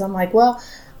lunch, because I'm like, well,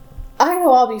 I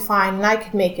know I'll be fine and I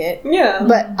can make it. Yeah.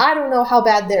 But I don't know how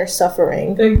bad they're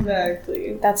suffering.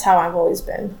 Exactly. That's how I've always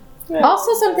been. Yeah.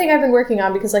 Also something I've been working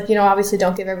on, because like, you know, obviously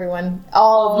don't give everyone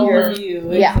all of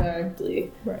you.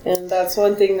 Exactly. Right. And that's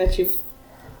one thing that you've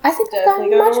I think I've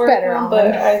gotten much better on.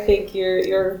 But I think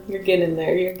you're getting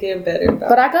there. You're getting better.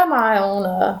 But I got my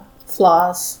own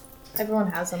flaws. Everyone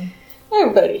has them.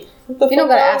 Everybody. You don't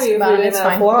gotta ask about it. It's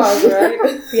fine. Flaws,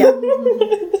 right? Yeah.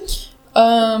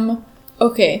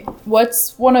 Okay.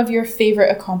 What's one of your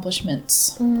favorite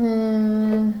accomplishments?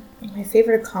 My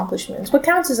favorite accomplishments. What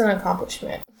counts as an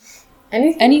accomplishment?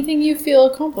 Anything you feel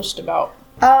accomplished about?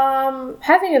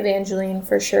 Having Evangeline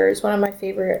for sure is one of my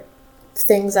favorite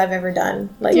things I've ever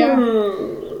done. Like,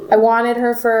 I wanted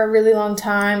her for a really long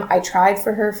time. I tried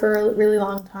for her for a really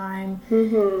long time.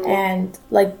 And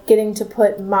like getting to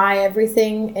put my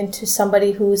everything into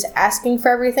somebody who's asking for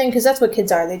everything, because that's what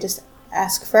kids are. They just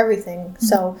ask for everything.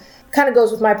 So kind of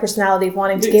goes with my personality of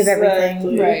wanting to give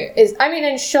everything. Right.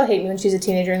 And she'll hate me when she's a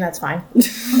teenager, and that's fine.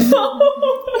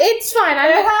 It's fine.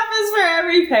 It happens for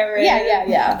every parent.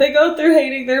 Yeah. They go through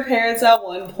hating their parents at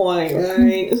one point,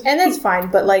 right? And that's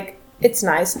fine, but like, it's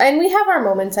nice. And we have our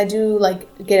moments. I do like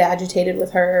get agitated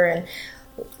with her, and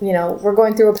you know, we're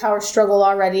going through a power struggle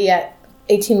already at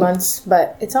 18 months,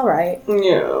 but it's all right.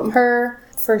 Yeah. Her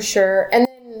for sure. And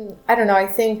then I don't know, I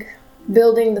think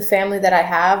building the family that I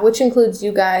have, which includes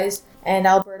you guys and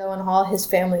Alberto and all his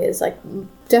family, is like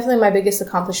definitely my biggest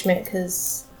accomplishment,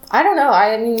 because I don't know.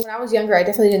 I mean, when I was younger, I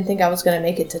definitely didn't think I was going to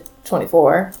make it to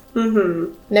 24.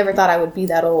 Never thought I would be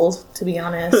that old, to be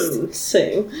honest.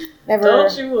 Same. Never.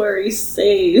 Don't you worry,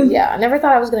 same. Yeah, I never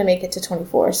thought I was going to make it to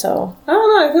 24, so. I don't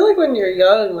know. I feel like when you're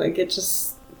young, like,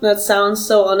 that sounds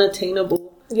so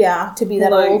unattainable. Yeah, to be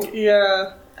that old.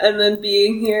 Yeah. And then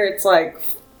being here, it's like,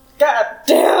 God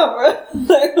damn,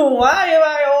 like, why am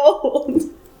I old?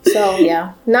 So,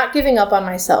 yeah. Not giving up on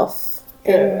myself.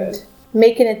 Good. And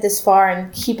making it this far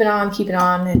and keeping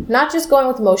on, and not just going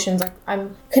with emotions. Like,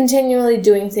 I'm continually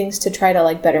doing things to try to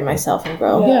like better myself and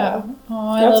grow. Yeah. Oh,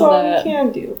 I That's love all that. you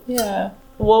can do. Yeah.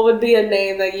 What would be a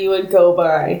name that you would go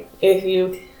by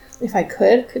if I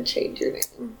could change your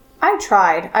name? I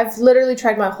tried. I've literally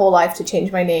tried my whole life to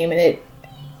change my name, and it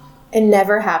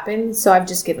never happened, so I've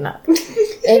just given up.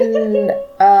 In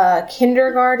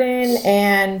kindergarten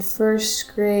and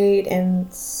first grade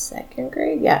and second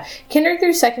grade, kinder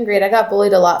through second grade, I got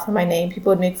bullied a lot for my name.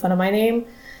 People would make fun of my name.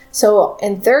 So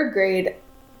in third grade,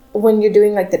 when you're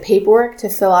doing like the paperwork to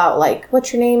fill out like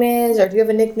what your name is, or do you have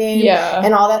a nickname,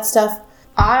 and all that stuff,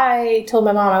 I told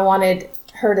my mom I wanted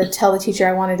her to tell the teacher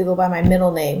I wanted to go by my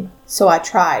middle name. So I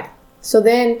tried. So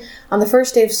then on the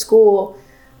first day of school,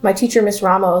 my teacher, Miss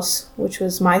Ramos, which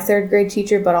was my third grade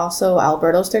teacher, but also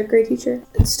Alberto's third grade teacher,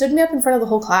 stood me up in front of the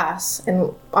whole class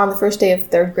and on the first day of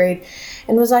third grade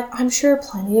and was like, I'm sure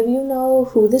plenty of you know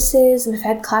who this is and have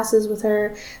had classes with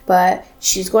her, but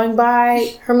she's going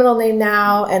by her middle name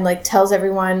now, and like tells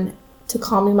everyone to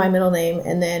call me my middle name.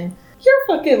 And then You're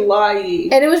fucking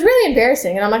lying. And it was really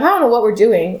embarrassing. And I'm like, I don't know what we're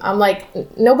doing. I'm like,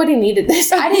 nobody needed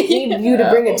this. I didn't need you to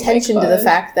bring attention to the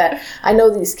fact that I know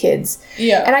these kids.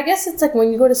 Yeah. And I guess it's like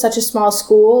when you go to such a small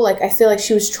school, like I feel like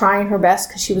she was trying her best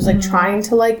because she was like trying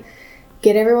to like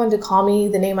get everyone to call me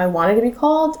the name I wanted to be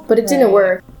called. But it didn't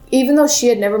work. Even though she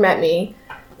had never met me.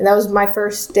 And that was my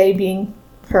first day being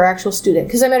her actual student.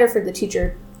 Because I met her for the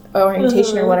teacher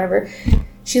orientation or whatever.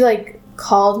 She like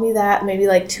called me that maybe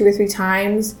like 2 or 3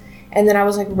 times. And then I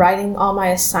was like writing all my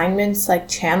assignments like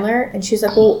Chandler. And she's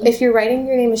like, well, if you're writing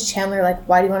your name as Chandler, like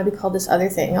why do you want to be called this other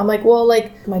thing? I'm like, well,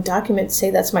 like my documents say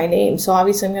that's my name. So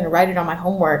obviously I'm going to write it on my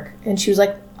homework. And she was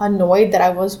like annoyed that I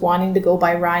was wanting to go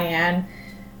by Ryan,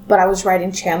 but I was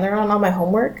writing Chandler on all my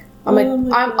homework. I'm like,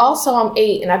 I'm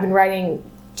 8 and I've been writing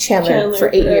Chandler for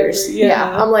 8 years.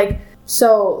 Yeah. I'm like,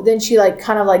 so then she like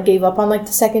kind of like gave up on like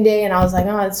the second day and I was like,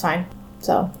 oh, it's fine.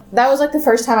 So that was like the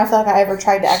first time I feel like I ever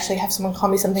tried to actually have someone call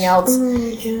me something else. Oh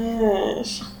my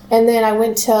gosh. And then I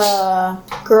went to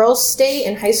girls' state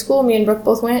in high school. Me and Brooke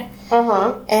both went.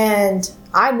 And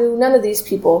I knew none of these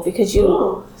people because you.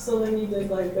 Oh, so then you did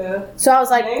like a. So I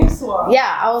was like, name swap.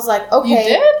 Yeah, I was like, okay.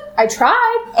 You did? I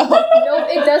tried. No,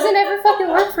 it doesn't ever fucking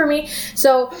work for me.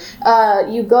 So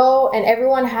you go and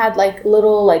everyone had like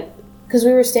little like, because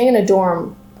we were staying in a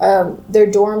dorm. Their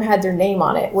dorm had their name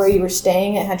on it. Where you were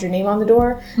staying, it had your name on the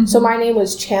door. So my name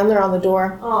was Chandler on the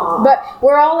door. Aww. But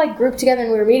we're all like grouped together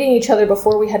and we were meeting each other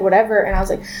before we had whatever. And I was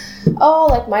like, oh,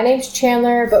 like my name's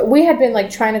Chandler. But we had been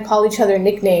like trying to call each other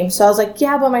nicknames. So I was like,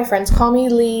 yeah, but my friends call me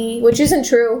Lee, which isn't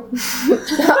true.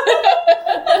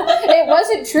 It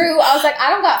wasn't true. I was like,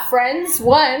 I don't got friends.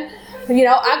 One, you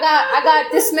know, I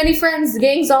got this many friends. The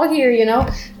gang's all here, you know,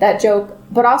 that joke.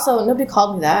 But also nobody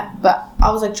called me that. But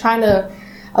I was like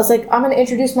I was like, I'm going to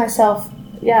introduce myself,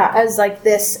 as like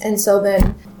this. And so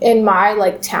then in my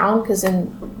like town, because in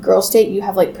Girl State you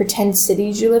have like pretend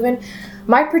cities you live in.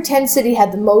 My pretend city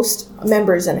had the most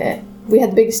members in it. We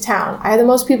had the biggest town. I had the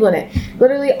most people in it.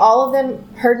 Literally all of them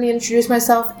heard me introduce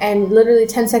myself, and literally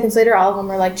 10 seconds later all of them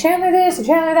were like, Chandler this and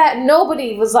Chandler that. And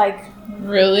nobody was like...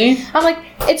 Really? I'm like,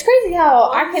 it's crazy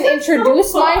how I can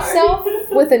introduce myself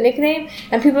with a nickname,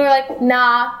 and people are like,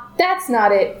 nah, that's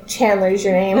not it. Chandler's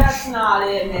your name. That's not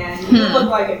it, man. You look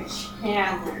like a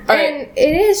Chandler. And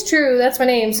it is true. That's my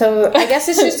name. So I guess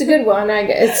it's just a good one.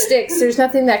 It sticks. There's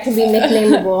nothing that can be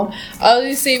nicknameable. I'll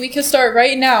just say we can start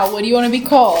right now. What do you want to be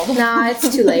called? Nah,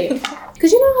 it's too late.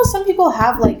 Because you know how some people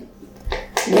have like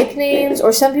nicknames,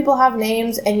 or some people have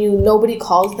names and nobody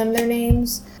calls them their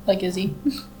names. Like Izzy.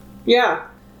 Yeah.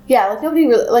 Yeah, like nobody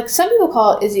really, like some people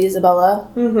call it Izzy Isabella,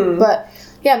 but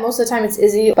yeah, most of the time it's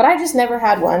Izzy, but I just never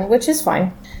had one, which is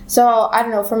fine. So, I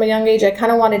don't know, from a young age, I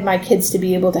kind of wanted my kids to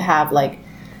be able to have like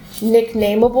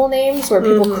nicknameable names where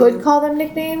people could call them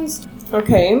nicknames.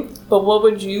 Okay, but what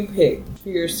would you pick for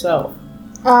yourself?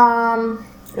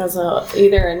 As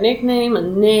either a nickname, a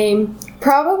name.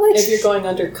 Probably. If you're going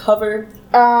undercover.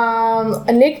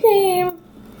 A nickname.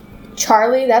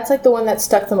 Charlie, that's like the one that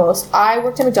stuck the most. I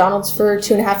worked at McDonald's for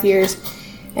 2.5 years,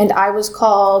 and I was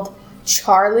called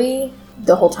Charlie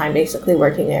the whole time, basically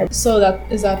working there. So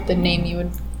is that the name you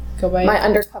would go by? My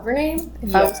undercover name,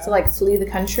 if I was to like flee the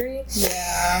country.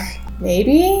 Yeah.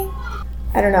 Maybe.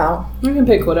 I don't know. You can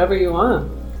pick whatever you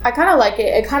want. I kind of like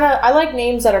it. I like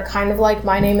names that are kind of like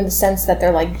my name in the sense that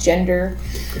they're like gender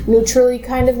neutrally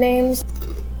kind of names.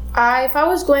 If I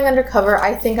was going undercover,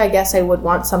 I guess I would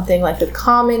want something like a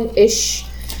common-ish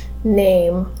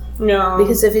name. No.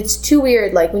 Because if it's too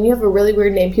weird, like when you have a really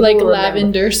weird name, people like will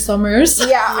Lavender Summers.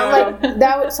 Yeah, I'm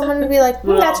like someone would be like,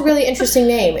 that's a really interesting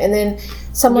name, and then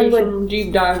someone would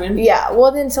deep diving. Yeah,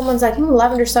 well then someone's like,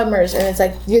 Lavender Summers, and it's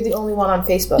like you're the only one on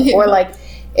Facebook, or like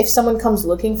if someone comes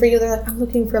looking for you, they're like, I'm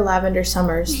looking for Lavender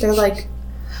Summers. They're like,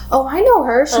 oh, I know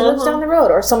her. She lives down the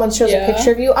road. Or someone shows a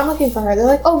picture of you. I'm looking for her. They're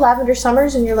like, oh, Lavender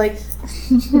Summers. And you're like,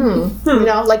 You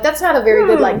know, like, that's not a very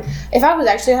good, like, if I was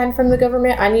actually hiding from the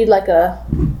government, I need, like, a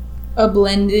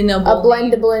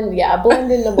blendable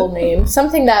name.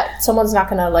 Something that someone's not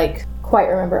going to, like, quite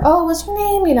remember. Oh, what's her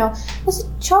name? You know, was it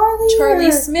Charlie?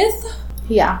 Charlie Smith?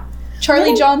 Yeah.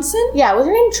 Charlie Johnson? Yeah, was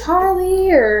her name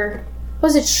Charlie? Or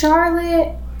was it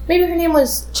Charlotte? Maybe her name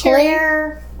was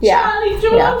Claire. Yeah. Charlie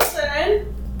Johnson. Yeah.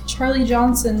 Charlie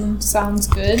Johnson sounds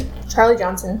good. Charlie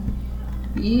Johnson.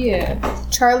 Yeah.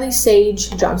 Charlie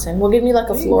Sage Johnson. Well, give me like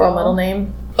a floral middle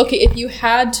name. Okay, if you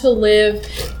had to live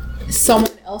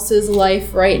someone else's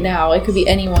life right now, it could be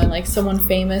anyone, like someone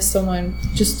famous, someone,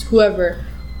 just whoever.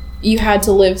 You had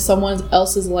to live someone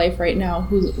else's life right now.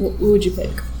 Who would you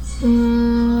pick?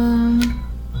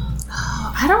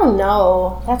 I don't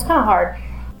know. That's kind of hard.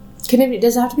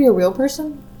 Does it have to be a real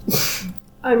person?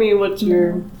 I mean, what's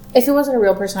your If it wasn't a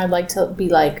real person, I'd like to be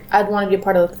like, I'd want to be a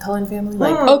part of the Cullen family.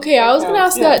 Like, okay, I was gonna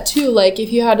ask that too. Like,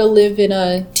 if you had to live in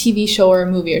a TV show or a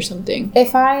movie or something.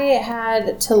 if I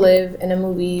had to live in a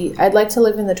movie, I'd like to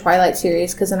live in the Twilight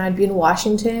series because then I'd be in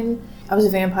Washington. I was a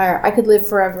vampire. I could live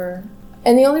forever.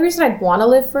 And the only reason I'd want to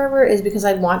live forever is because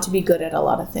I'd want to be good at a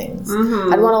lot of things.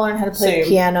 I'd want to learn how to play the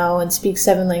piano and speak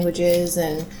 7 languages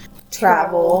and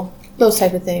travel, those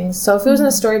type of things. So if it was in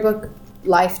a storybook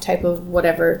life type of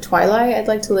whatever Twilight I'd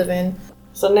like to live in.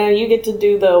 So now you get to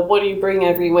do the what do you bring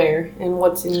everywhere and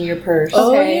what's in your purse.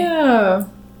 Okay. Oh,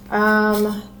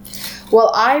 yeah.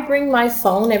 Well, I bring my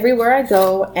phone everywhere I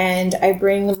go, and I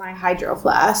bring my hydro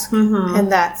flask,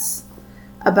 and that's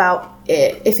about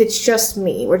it. If it's just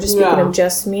me, we're just speaking of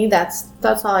just me, that's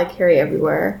all I carry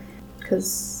everywhere,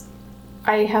 because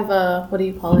I have a, what do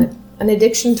you call it? An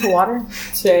addiction to water.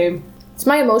 Same. It's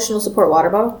my emotional support water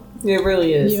bottle. It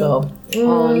really is, though.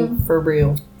 For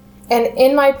real. And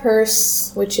in my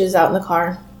purse, which is out in the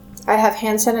car, I have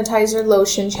hand sanitizer,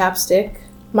 lotion, chapstick,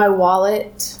 my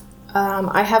wallet.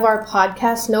 I have our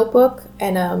podcast notebook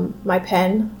and my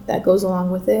pen that goes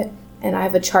along with it. And I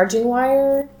have a charging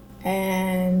wire.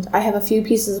 And I have a few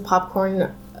pieces of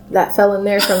popcorn that fell in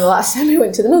there from the last time I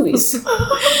went to the movies.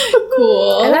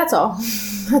 Cool. And that's all.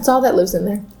 That's all that lives in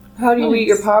there. How do you eat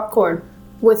your popcorn?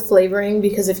 With flavoring,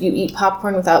 because if you eat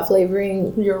popcorn without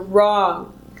flavoring, you're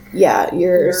wrong. Yeah,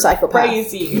 you're psychopath.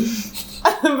 Crazy.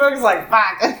 Brooke's like,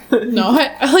 fuck. No,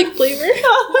 I like flavor.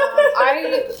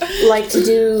 I like to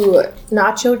do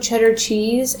nacho cheddar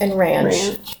cheese and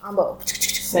ranch. On both.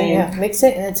 Same. Yeah, mix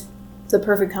it and it's the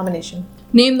perfect combination.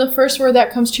 Name the first word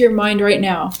that comes to your mind right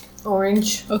now.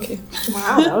 Orange. Okay.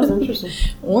 Wow, that was interesting.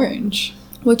 Orange.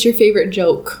 What's your favorite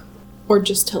joke? Or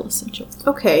just tell us a joke.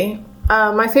 Okay.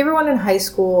 My favorite one in high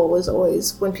school was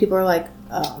always when people are like,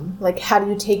 how do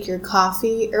you take your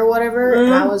coffee or whatever?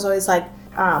 And I was always like,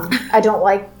 I don't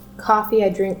like coffee, I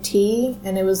drink tea.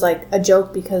 And it was like a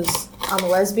joke because I'm a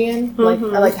lesbian.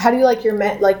 Like, how do you like your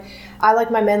men? Like, I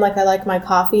like my men like I like my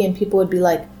coffee. And people would be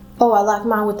like, oh, I like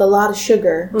mine with a lot of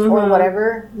sugar or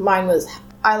whatever. Mine was,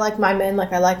 I like my men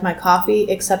like I like my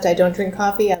coffee, except I don't drink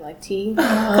coffee, I like tea.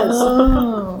 Because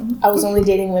I was only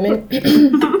dating women.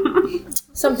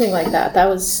 Something like that. That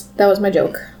was my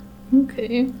joke.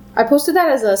 Okay. I posted that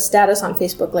as a status on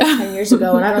Facebook like 10 years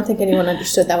ago, and I don't think anyone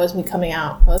understood that was me coming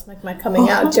out. That was like my coming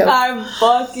out joke. I'm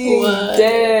fucking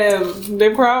damn.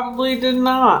 They probably did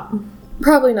not.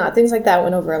 Probably not. Things like that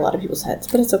went over a lot of people's heads,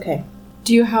 but it's okay.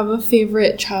 Do you have a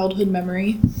favorite childhood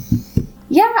memory?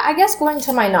 Yeah, I guess going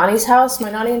to my nanny's house.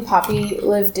 My nanny and Poppy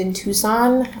lived in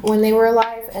Tucson when they were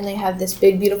alive, and they had this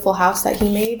big, beautiful house that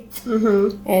he made.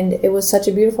 And it was such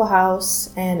a beautiful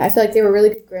house, and I feel like they were really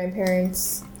good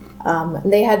grandparents.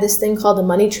 They had this thing called a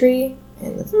money tree,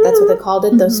 and that's what they called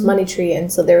it, this money tree. And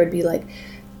so there would be like,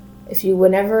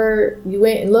 whenever you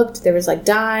went and looked, there was like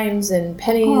dimes and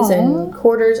pennies and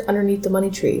quarters underneath the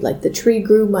money tree. Like the tree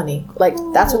grew money. Like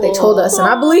that's what they told us, and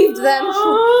I believed them.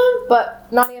 But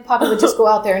Nani and Papa would just go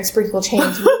out there and sprinkle change.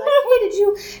 And be like,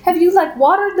 hey, have you like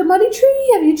watered the money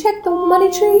tree? Have you checked the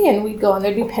money tree? And we'd go and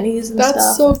there'd be pennies and stuff.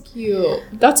 That's so cute.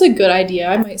 That's a good idea.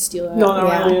 I might steal that.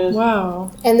 No,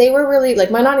 wow. And they were really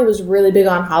like, my Nani was really big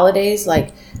on holidays,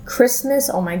 like Christmas.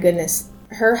 Oh my goodness,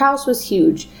 her house was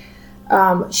huge.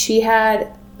 She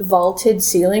had vaulted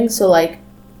ceilings, so like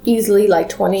easily like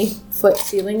 20-foot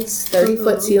ceilings,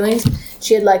 30-foot ceilings.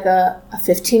 She had like a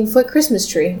 15-foot Christmas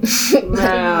tree.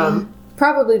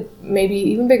 Probably maybe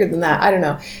even bigger than that. I don't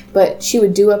know. But she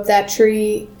would do up that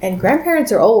tree, and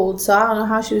grandparents are old, so I don't know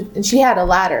how she was. And she had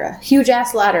a huge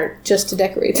ass ladder just to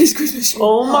decorate this Christmas tree.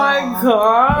 Oh my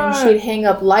God. And she'd hang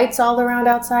up lights all around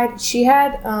outside. She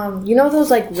had,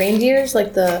 those like reindeers,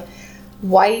 like the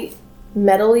white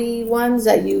metally ones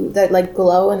that like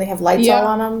glow and they have lights all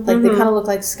on them, like they kind of look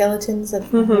like skeletons.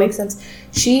 That makes sense.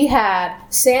 She had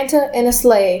Santa in a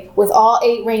sleigh with all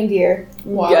 8 reindeer.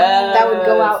 Wow. Yes. That would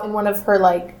go out in one of her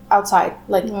like outside,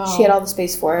 like she had all the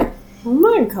space for it. Oh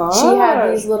my God. She had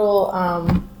these little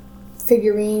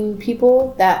figurine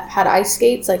people that had ice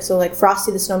skates, like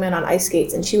Frosty the Snowman on ice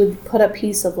skates, and she would put a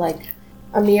piece of like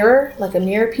a mirror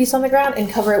piece on the ground and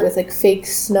cover it with like fake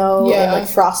snow and like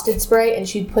frosted spray, and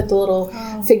she'd put the little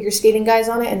figure skating guys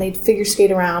on it, and they'd figure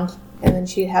skate around, and then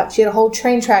she had a whole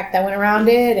train track that went around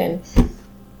it, and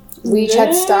we each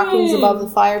had stockings above the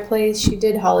fireplace. She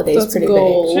did holidays pretty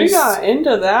big. She got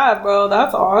into that, bro.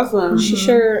 That's awesome. She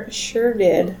sure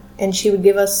did. And she would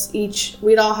give us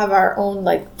we'd all have our own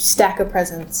like stack of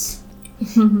presents.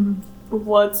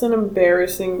 What's an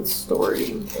embarrassing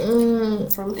story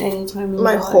from any time in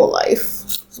my your whole life?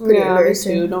 It's pretty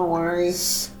embarrassing. Me too, don't worry.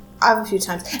 I have a few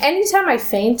times. Anytime I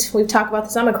faint, we've talked about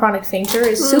this, I'm a chronic fainter.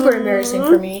 It's super embarrassing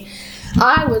for me.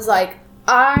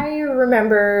 I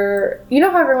remember, you know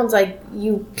how everyone's like,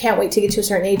 you can't wait to get to a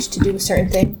certain age to do a certain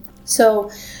thing? So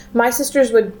my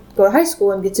sisters would go to high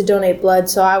school and get to donate blood.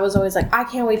 So I was always like, I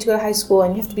can't wait to go to high school,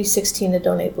 and you have to be 16 to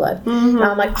donate blood. And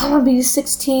I'm like, I want to be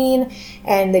 16.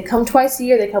 And they come twice a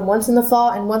year. They come once in the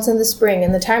fall and once in the spring.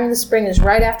 And the time in the spring is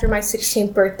right after my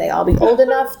 16th birthday. I'll be old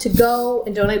enough to go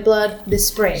and donate blood this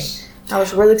spring. I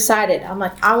was really excited. I'm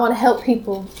like, I want to help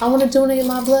people. I want to donate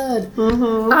my blood.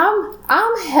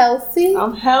 I'm healthy.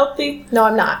 I'm healthy. No,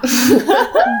 I'm not.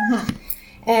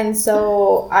 And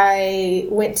so I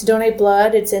went to donate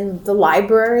blood. It's in the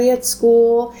library at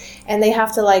school, and they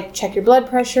have to like check your blood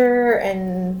pressure,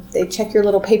 and they check your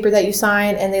little paper that you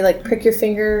sign, and they like prick your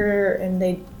finger, and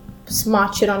they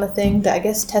smotch it on a thing to, I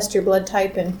guess, test your blood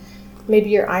type and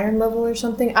maybe your iron level or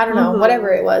something. I don't know,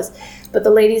 whatever it was. But the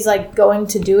lady's like going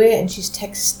to do it, and she's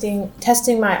testing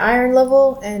my iron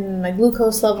level and my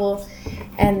glucose level.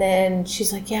 And then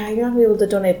she's like, yeah, you're not going to be able to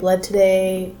donate blood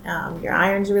today. Your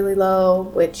iron's really low,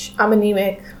 which I'm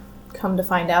anemic, come to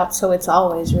find out. So it's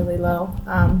always really low.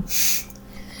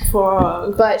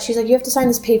 But she's like, you have to sign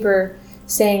this paper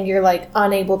saying you're like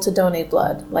unable to donate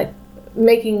blood. Like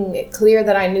making it clear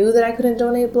that I knew that I couldn't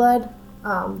donate blood.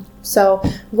 So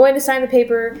I'm going to sign the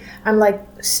paper. I'm like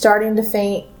starting to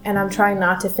faint, and I'm trying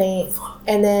not to faint.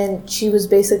 And then she was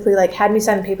basically like, had me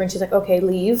sign the paper, and she's like, okay,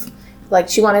 leave. Like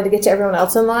she wanted to get to everyone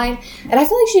else in line. And I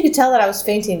feel like she could tell that I was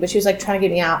fainting, but she was like trying to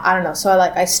get me out. I don't know. So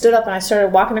I stood up and I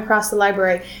started walking across the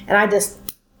library, and I just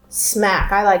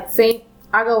smack. I like faint.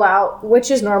 I go out,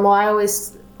 which is normal. I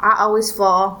always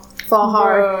fall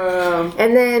hard.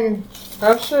 And then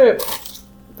that shit.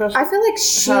 I feel like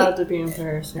she had to be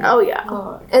embarrassing. Oh yeah.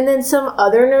 Oh. And then some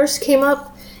other nurse came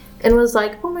up and was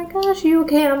like, oh my gosh, are you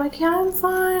okay? And I'm like, yeah, I'm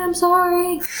fine. I'm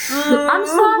sorry. I'm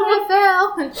sorry I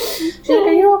fell. And she's like,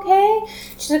 are you okay?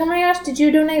 She's like, oh my gosh, did you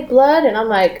donate blood? And I'm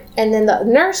like, and then the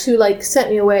nurse who like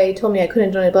sent me away, told me I couldn't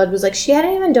donate blood, was like, she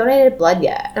hadn't even donated blood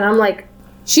yet. And I'm like,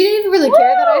 she didn't even really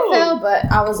care that I fell,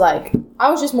 but I was like, I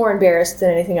was just more embarrassed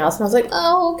than anything else. And I was like,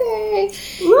 oh, okay.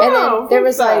 Wow, and then there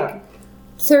was like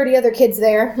 30 other kids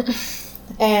there.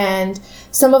 And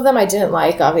some of them I didn't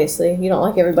like, obviously. You don't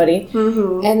like everybody.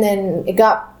 And then it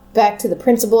got back to the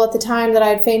principal at the time that I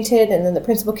had fainted, and then the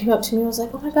principal came up to me and was like,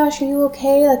 oh my gosh, are you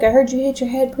okay? Like, I heard you hit your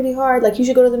head pretty hard. Like, you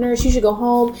should go to the nurse. You should go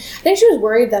home. I think she was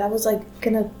worried that I was, like,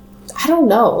 I don't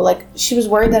know. Like, she was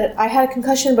worried that I had a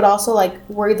concussion, but also, like,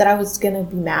 worried that I was gonna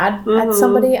be mad at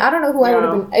somebody. I don't know who I would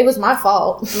have been. It was my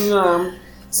fault.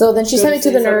 So then she sent me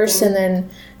to the nurse, and then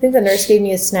I think the nurse gave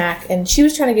me a snack, and she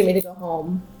was trying to get me to go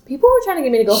home. People were trying to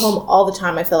get me to go home all the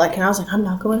time, I feel like, and I was like, I'm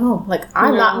not going home. Like,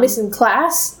 I'm not missing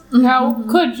class. How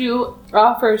could you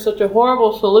offer such a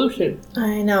horrible solution?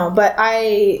 I know, but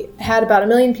I had about 1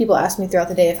 million people ask me throughout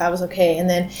the day if I was okay, and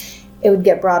then it would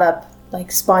get brought up, like,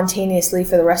 spontaneously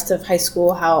for the rest of high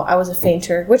school, how I was a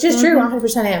fainter, which is true,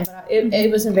 100% am, but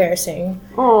it was embarrassing.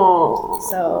 Oh.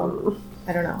 So,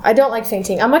 I don't know. I don't like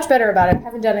fainting. I'm much better about it. I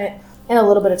haven't done it in a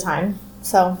little bit of time,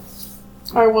 so.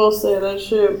 I will say that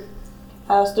shit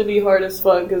has to be hard as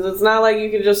fuck, because it's not like you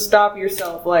can just stop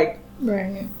yourself. Like,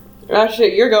 right. That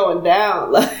shit, you're going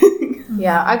down. Like,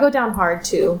 yeah, I go down hard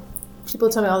too. People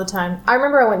tell me all the time. I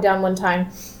remember I went down one time.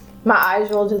 My eyes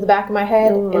rolled to the back of my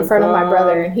head in front of my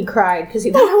brother, and he cried because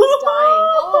he thought I was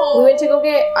dying. We went to go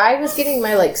I was getting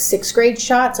my, like, 6th grade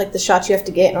shots, like the shots you have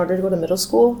to get in order to go to middle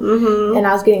school. And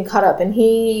I was getting caught up, and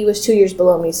he was 2 years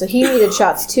below me, so he needed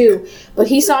shots too. But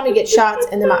he saw me get shots,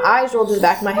 and then my eyes rolled to the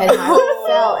back of my head, and I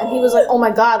fell, and he was like, oh my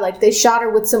god, like, they shot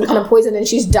her with some kind of poison, and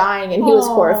she's dying, and he was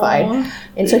horrified.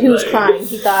 And so he was crying.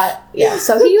 He thought,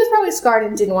 so he was probably scarred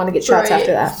and didn't want to get shots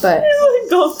after that. But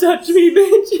don't touch me,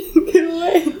 bitch. Get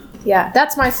away. Yeah,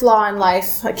 that's my flaw in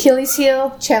life. Achilles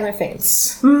heel, Chandler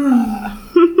faints.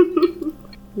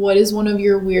 What is one of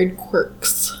your weird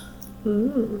quirks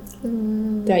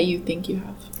that you think you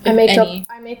have?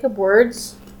 I make up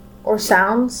words or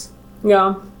sounds.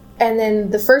 Yeah. And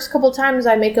then the first couple times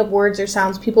I make up words or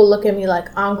sounds, people look at me like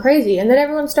I'm crazy, and then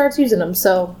everyone starts using them.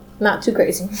 So not too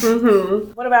crazy.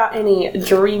 What about any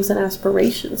dreams and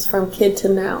aspirations from kid to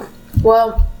now?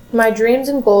 Well, my dreams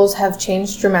and goals have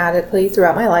changed dramatically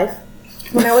throughout my life.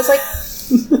 When I was like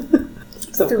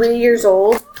 3 years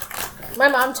old, my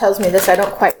mom tells me this, I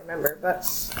don't quite remember, but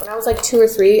when I was like 2 or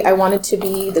 3, I wanted to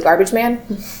be the garbage man.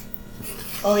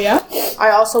 Oh, yeah?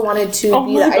 I also wanted to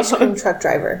be the ice cream truck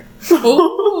driver.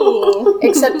 Ooh.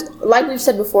 Except, like we've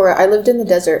said before, I lived in the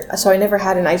desert, so I never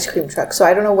had an ice cream truck. So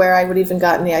I don't know where I would even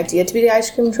gotten the idea to be the ice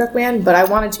cream truck man, but I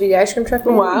wanted to be the ice cream truck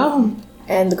man. Wow.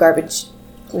 And the garbage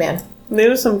man. They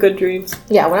were some good dreams.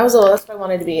 Yeah, when I was little, that's what I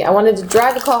wanted to be. I wanted to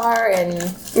drive a car and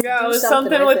yeah, it was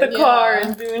something with the car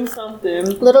and doing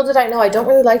something. Little did I know, I don't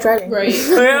really like driving. Right.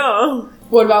 Yeah.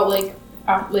 What about like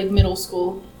middle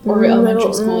school or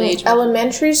elementary school age?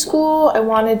 Elementary school, I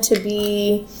wanted to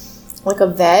be like a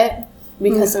vet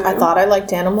because I thought I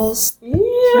liked animals. Yeah,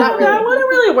 Not really. that wouldn't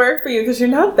really work for you because you're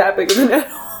not that big of an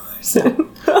animal person.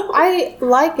 I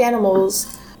like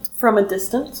animals. From a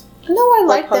distance? No, I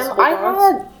like them. husky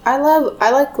dogs?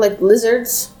 I like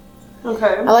lizards. Okay.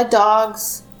 I like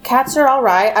dogs. Cats are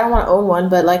alright. I don't want to own one,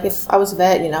 but like if I was a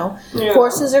vet, you know. Yeah.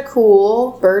 Horses are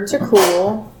cool. Birds are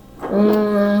cool.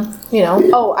 You know.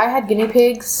 Oh, I had guinea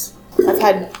pigs. I've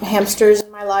had hamsters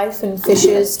in my life and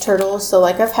fishes, turtles. So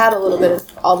like I've had a little bit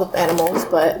of all the animals,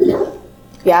 but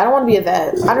yeah, I don't want to be a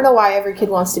vet. I don't know why every kid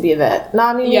wants to be a vet. No,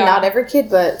 I mean not every kid,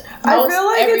 but I feel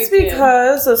like it's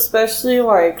because, especially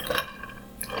like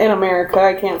in America,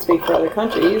 I can't speak for other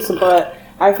countries, but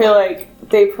I feel like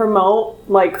they promote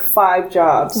like 5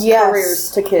 jobs, careers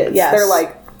to kids. Yes. They're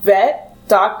like vet,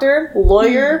 doctor,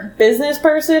 lawyer, business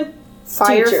person,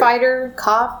 firefighter,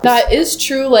 cop. That is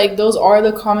true. Like those are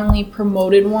the commonly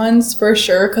promoted ones for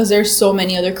sure, because there's so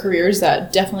many other careers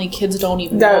that definitely kids don't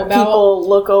even know about. That people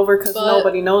look over because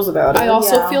nobody knows about it. I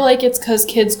also feel like it's because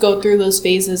kids go through those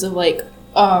phases of like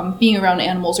being around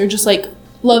animals or just like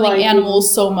loving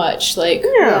animals so much. Like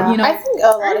you know, I think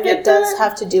a lot of it does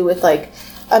have to do with like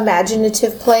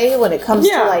imaginative play when it comes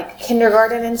to like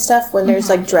kindergarten and stuff. When there's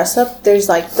like dress up, there's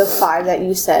like the 5 that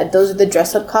you said. Those are the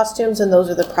dress up costumes and those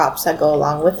are the props that go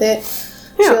along with it.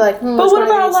 Yeah. So you're like, but what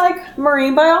about like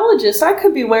marine biologists? I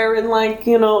could be wearing like,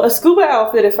 you know, a scuba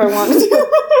outfit if I wanted to.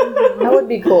 That would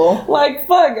be cool. Like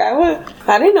fuck,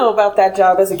 I didn't know about that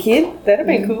job as a kid. That'd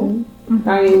be cool.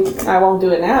 I mean, I won't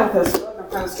do it now because I'm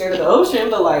kind of scared of the ocean.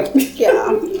 But like,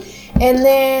 yeah. And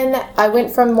then I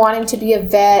went from wanting to be a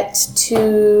vet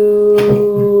to,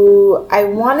 I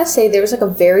want to say there was like a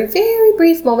very, very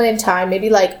brief moment in time, maybe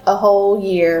like a whole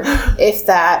year, if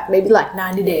that, maybe like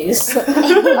 90 days. A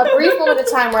brief moment in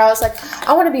time where I was like,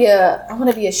 I want to be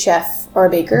a chef or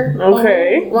a baker.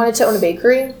 Okay. Wanted to own a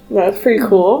bakery. That's pretty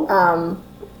cool.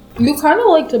 you kind of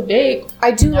like to bake.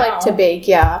 I do like to bake,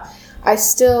 yeah. I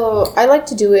like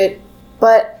to do it,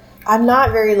 but I'm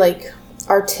not very like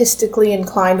artistically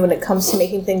inclined when it comes to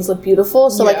making things look beautiful.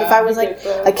 So like if I was like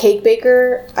a cake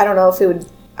baker, I don't know if it would,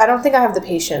 I don't think I have the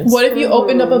patience. What if you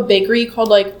opened up a bakery called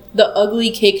like the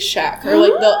Ugly Cake Shack or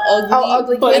like the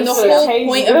ugly Cake and the whole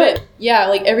point of it,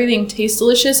 like everything tastes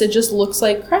delicious, it just looks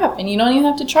like crap and you don't even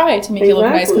have to try to make it look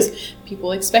nice because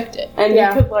people expect it. And you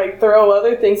could like throw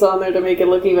other things on there to make it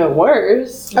look even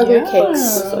worse. Ugly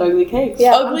cakes. Ugly cakes.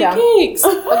 Yeah, ugly cakes.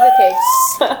 Ugly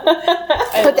cakes.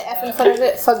 Put the F in front of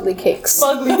it. Fugly cakes.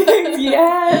 Fugly cakes.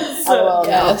 Yes. Oh,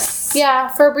 yes. No. Yeah.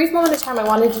 For a brief moment of time, I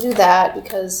wanted to do that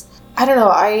because I don't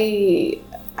know. I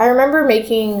remember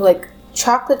making like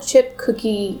chocolate chip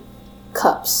cookie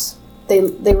cups.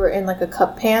 They were in like a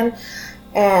cup pan.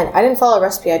 And I didn't follow a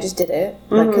recipe. I just did it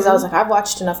because I was like, I've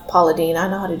watched enough Paula Deen. I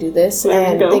know how to do this,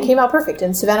 and they came out perfect.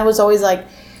 And Savannah was always like,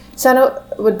 Savannah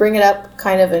would bring it up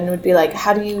kind of and would be like,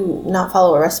 how do you not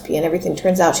follow a recipe? And everything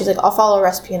turns out she's like, I'll follow a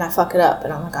recipe and I fuck it up.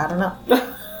 And I'm like, I don't know.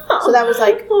 So that was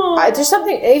like, there's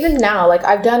something even now. Like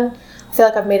I feel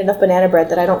like I've made enough banana bread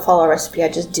that I don't follow a recipe. I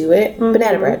just do it.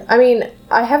 Banana bread. I mean,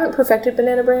 I haven't perfected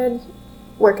banana bread.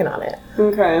 Working on it.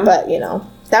 Okay. But you know,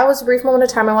 that was a brief moment of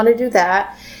time. I wanted to do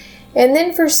that. And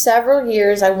then for several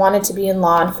years, I wanted to be in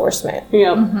law enforcement.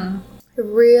 Yeah. I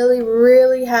really,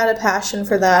 really had a passion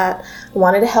for that. I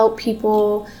wanted to help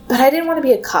people, but I didn't want to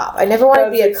be a cop. I never wanted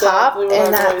to be a cop,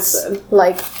 and that's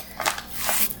like,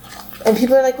 and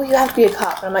people are like, well, you have to be a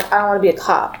cop. And I'm like, I don't want to be a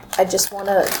cop. I just want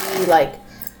to be like,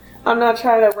 I'm not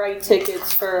trying to write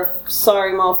tickets for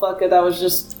sorry motherfucker that was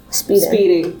just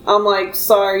speeding. I'm like,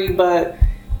 sorry, but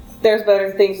there's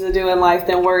better things to do in life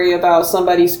than worry about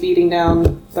somebody speeding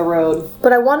down the road.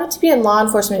 But I wanted to be in law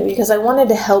enforcement because I wanted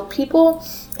to help people.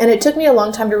 And it took me a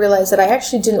long time to realize that I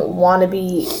actually didn't want to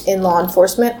be in law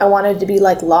enforcement. I wanted to be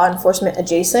like law enforcement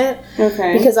adjacent.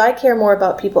 Okay. Because I care more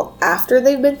about people after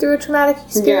they've been through a traumatic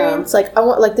experience. Yeah. Like I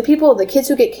want like the kids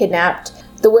who get kidnapped,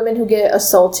 the women who get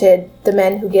assaulted, the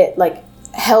men who get like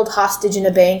held hostage in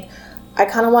a bank. I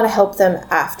kind of want to help them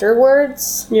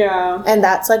afterwards. Yeah. And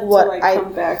that's like what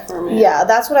come back from it. Yeah,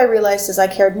 that's what I realized is I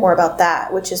cared more about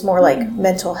that, which is more like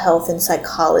mental health and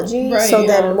psychology. Right, so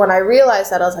then when I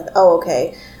realized that, I was like, oh,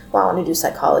 okay, well, I want to do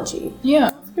psychology.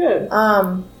 Yeah. That's good.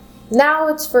 Now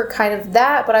it's for kind of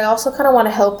that, but I also kind of want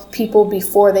to help people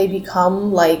before they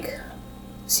become like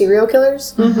serial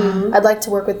killers. Mm-hmm. I'd like to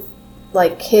work with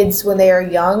like kids when they are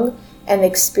young and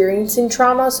experiencing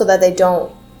trauma so that they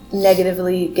don't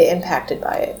negatively get impacted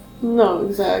by it. No,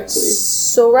 exactly.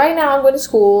 So right now I'm going to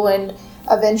school, and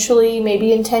eventually,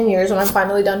 maybe in 10 years when I'm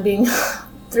finally done being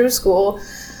through school,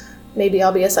 maybe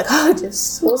I'll be a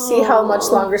psychologist. We'll see how much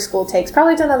longer school takes.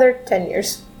 Probably another 10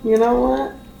 years. You know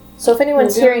what? So if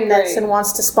anyone's hearing this and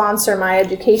wants to sponsor my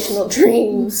educational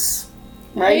dreams,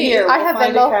 right here, I have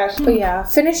Venmo. But yeah,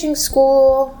 finishing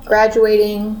school,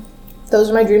 graduating,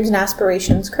 those are my dreams and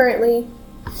aspirations currently.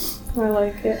 I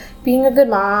like it. Being a good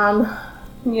mom.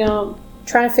 Yeah.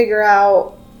 Trying to figure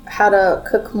out how to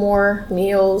cook more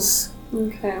meals.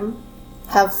 Okay.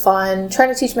 Have fun.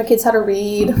 Trying to teach my kids how to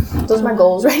read. Those are my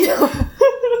goals right now.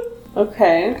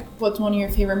 Okay. What's one of your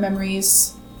favorite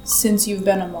memories since you've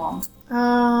been a mom?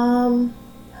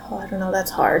 I don't know.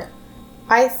 That's hard.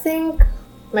 I think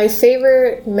my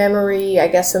favorite memory, I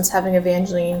guess, since having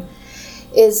Evangeline,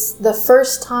 is the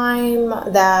first time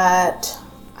that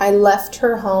I left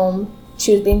her home.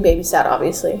 She was being babysat,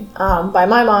 obviously, by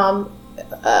my mom.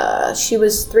 She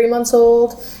was 3 months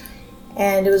old,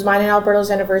 and it was mine and Alberto's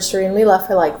anniversary, and we left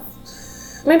for like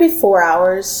maybe 4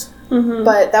 hours. Mm-hmm.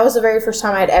 But that was the very first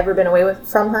time I had ever been away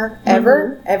from her,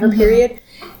 ever, period.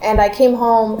 And I came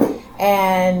home,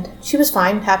 and she was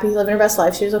fine, happy, living her best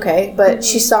life. She was okay. But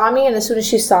she saw me, and as soon as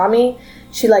she saw me,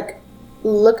 she, like,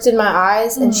 looked in my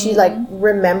eyes, and she, like,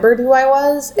 remembered who I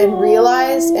was and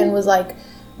realized and was, like,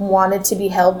 wanted to be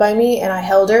held by me. And I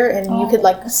held her, and you could,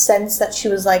 like, sense that she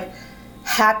was, like,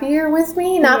 happier with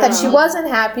me. Not that she wasn't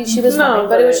happy, she was fine,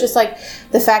 but it was just like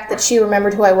the fact that she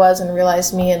remembered who I was and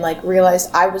realized me and like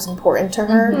realized I was important to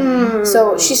her.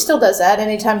 So she still does that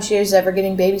anytime she is ever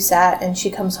getting babysat and she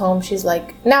comes home. She's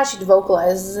like, now she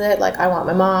vocalizes it like, I want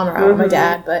my mom or I want my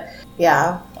dad. But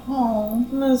yeah, oh,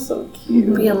 that's so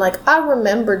cute. Being like, I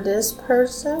remembered this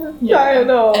person. Yeah, I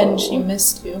know. And she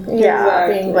missed you. Yeah,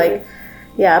 exactly. Being like,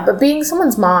 yeah, but being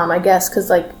someone's mom, I guess,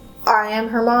 because like I am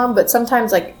her mom, but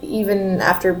sometimes, like, even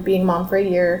after being mom for a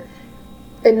year,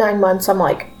 in 9 months, I'm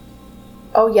like,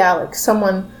 oh, yeah, like,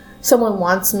 someone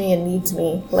wants me and needs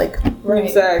me, like, right.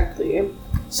 Exactly.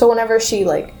 So whenever she,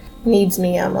 like, needs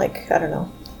me, I'm like, I don't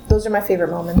know. Those are my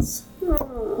favorite moments.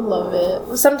 Love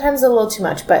it. Sometimes a little too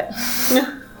much, but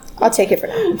I'll take it for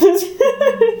now.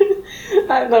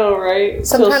 I know, right?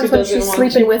 Sometimes when she's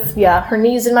sleeping with, her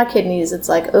knees in my kidneys, it's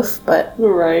like, oof, but...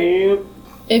 Right.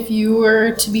 If you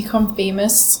were to become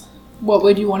famous, what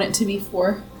would you want it to be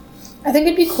for? I think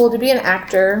it'd be cool to be an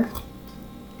actor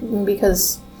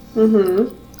because,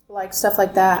 like, stuff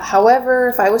like that. However,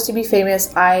 if I was to be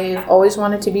famous, I've always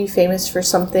wanted to be famous for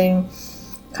something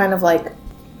kind of like...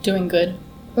 Doing good.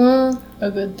 A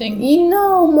good thing. You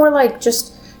know, more like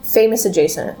just famous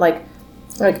adjacent. Like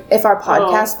if our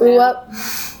podcast blew up.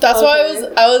 That's why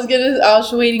I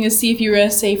was waiting to see if you were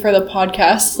gonna say for the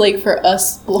podcast, like for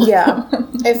us. Yeah.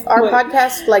 If our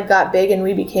podcast like got big and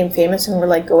we became famous and we're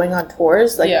like going on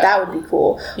tours, like that would be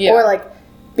cool. Yeah. Or like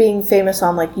being famous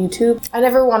on like YouTube. I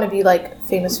never want to be like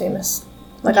famous.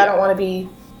 Like I don't want to be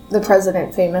the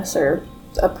president famous or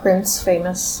a prince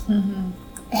famous. Mm-hmm.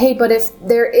 Hey, but if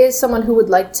there is someone who would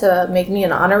like to make me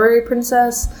an honorary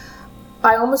princess,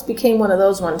 I almost became one of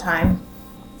those one time.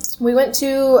 We went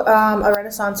to a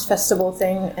Renaissance festival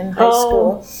thing in high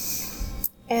school,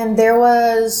 and there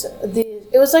was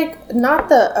it was like not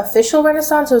the official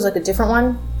Renaissance, it was like a different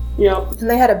one. Yep. And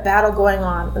they had a battle going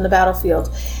on in the battlefield,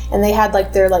 and they had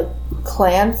like their like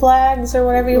clan flags or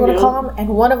whatever you want to call them, and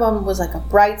one of them was like a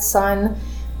bright sun,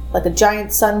 like a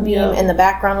giant sunbeam, and the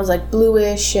background was like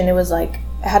bluish, and it was like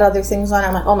it had other things on it.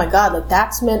 I'm like, oh my god, like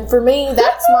that's meant for me.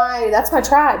 That's my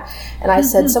tribe. And I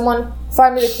said, someone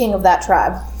find me the king of that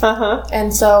tribe. Uh-huh.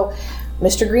 And so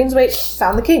Mr. Greensway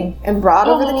found the king and brought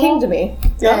over the king to me.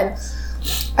 Yeah. And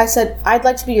I said, I'd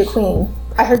like to be your queen.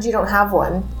 I heard you don't have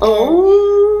one.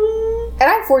 Oh. And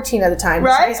I'm 14 at the time.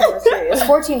 Right. So it was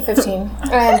 14, 15.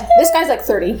 And this guy's like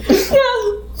 30. Yeah.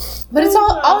 But it's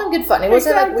all in good fun. It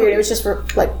wasn't like weird. It was just for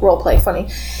like role play funny.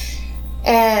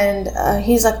 And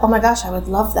he's like, oh my gosh, I would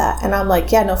love that. And I'm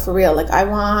like, yeah, no, for real. Like, I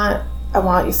want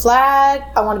your flag.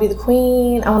 I want to be the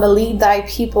queen. I want to lead thy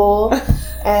people.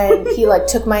 And he, like,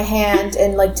 took my hand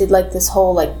and, like, did, like, this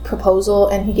whole, like, proposal.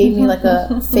 And he gave me, like,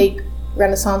 a fake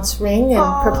Renaissance ring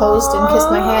and proposed and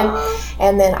kissed my hand.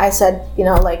 And then I said, you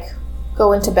know, like,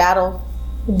 go into battle.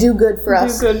 Do good for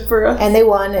us. Do good for us. And they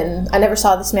won. And I never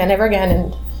saw this man ever again.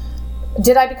 And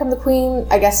did I become the queen?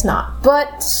 I guess not.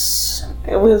 But...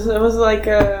 It was like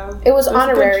a... It was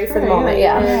honorary for the moment,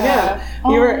 yeah.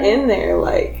 You were in there,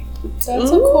 like... That's a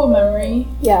cool memory.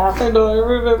 Yeah. I know, I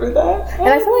remember that. And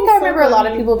I feel like I remember a lot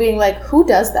of people being like, who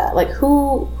does that? Like,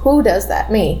 who does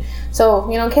that? Me. So,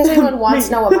 you know, in case anyone wants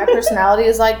to know what my personality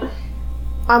is like,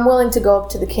 I'm willing to go up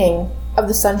to the king of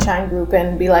the Sunshine Group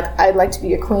and be like, I'd like to be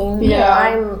your queen.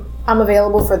 Yeah. I'm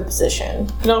available for the position.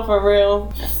 No, for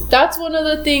real. That's one of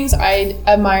the things I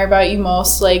admire about you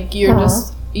most. Like, you're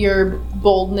just, your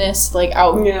boldness, like,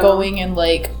 outgoing and,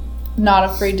 like, not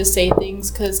afraid to say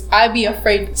things. Because I'd be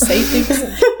afraid to say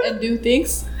things and do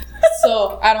things.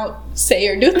 So I don't say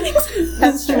or do things.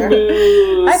 That's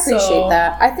true. I appreciate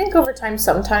that. I think over time,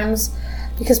 sometimes,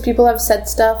 because people have said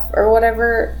stuff or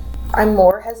whatever, I'm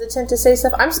more hesitant to say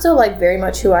stuff. I'm still, like, very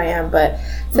much who I am, but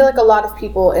I feel like a lot of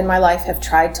people in my life have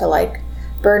tried to, like,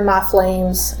 burn my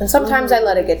flames, and sometimes I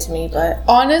let it get to me, but...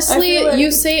 Honestly, like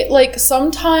you say, like,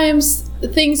 sometimes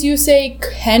things you say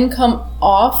can come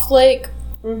off, like,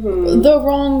 the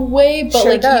wrong way, but,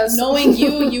 sure like, knowing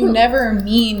you never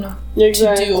mean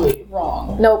to do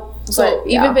wrong. Nope. So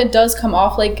even if it does come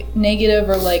off, like, negative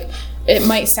or, like, it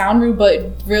might sound rude,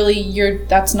 but really,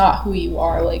 that's not who you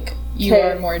are, like... You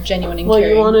are more genuine and caring. Well,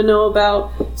 you want to know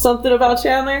about something about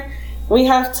Chandler? I've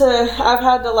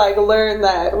had to, like, learn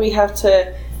that we have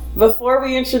to, before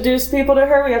we introduce people to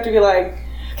her, we have to be like,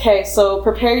 okay, so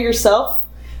prepare yourself.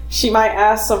 She might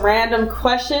ask some random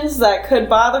questions that could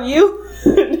bother you.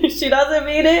 She doesn't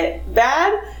mean it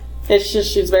bad. It's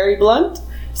just she's very blunt.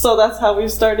 So that's how we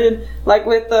started, like,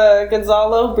 with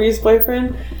Gonzalo, Bree's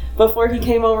boyfriend. Before he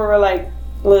came over, we're like,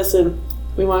 listen,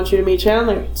 we want you to meet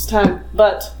Chandler. It's time.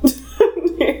 But...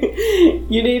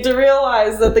 you need to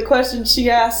realize that the questions she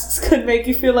asks could make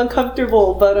you feel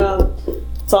uncomfortable, but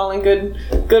it's all in good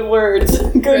words.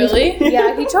 Really?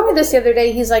 Yeah, he told me this the other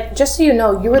day. He's like, just so you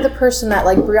know, you were the person that,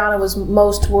 like, Brianna was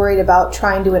most worried about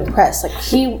trying to impress. Like,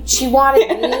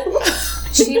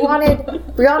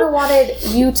 Brianna wanted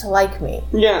you to like me.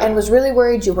 Yeah. And was really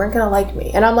worried you weren't going to like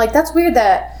me. And I'm like, that's weird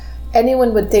that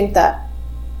anyone would think that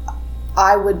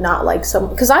I would not like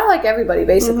someone, because I like everybody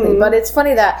basically, but it's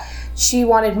funny that she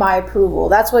wanted my approval.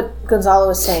 That's what Gonzalo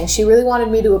was saying. She really wanted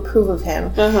me to approve of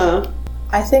him.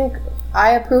 I think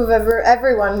I approve of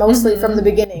everyone mostly from the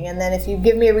beginning, and then if you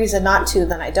give me a reason not to,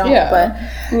 then I don't. But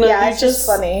it's just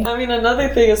funny. I mean, another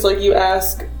thing is, like, you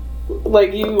ask,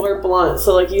 like, you are blunt,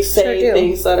 so, like, you say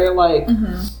things that are like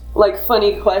like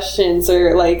funny questions,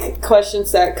 or like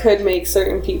questions that could make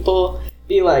certain people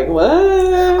be like, what?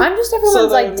 I'm just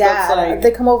everyone's like dad. Like,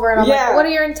 they come over and I'm like, what are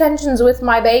your intentions with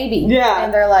my baby? Yeah.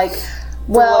 And they're like,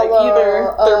 well, like,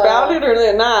 either they're about it or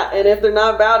they're not. And if they're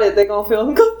not about it, they're going to feel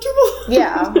uncomfortable.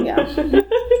 Yeah.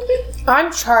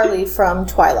 I'm Charlie from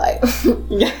Twilight.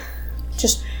 Yeah.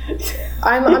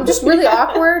 I'm just really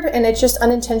awkward, and it just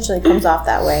unintentionally comes off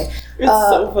that way. It's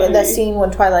so funny. That scene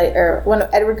when when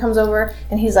Edward comes over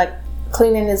and he's like,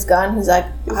 cleaning his gun, he's like,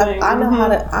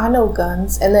 I know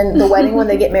guns. And then the wedding, when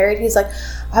they get married, he's like,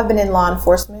 I've been in law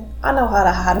enforcement, I know how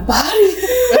to hide a body.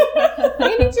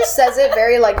 And he just says it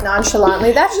very, like,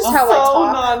 nonchalantly. That's just how I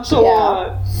talk. So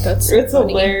nonchalant. It's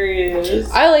funny.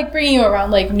 Hilarious. I like bringing you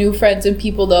around, like, new friends and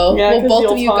people, though. Yeah,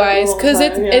 both of you guys, because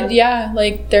like,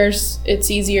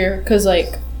 it's easier, because,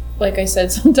 like I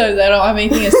said, sometimes I don't have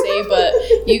anything to say, but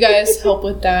you guys help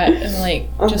with that and, like,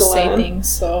 just say things.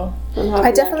 So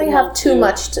I definitely have too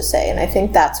much to say, and I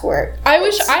think that's where I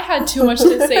wish I had too much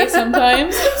to say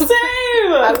sometimes. Same.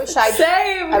 I wish I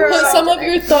did. Put some of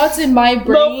your thoughts in my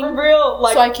brain, for real,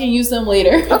 like, so I can use them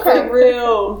later. Okay, for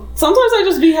real. Sometimes I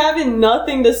just be having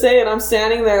nothing to say, and I'm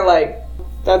standing there like,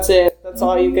 that's it. That's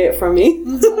all you get from me.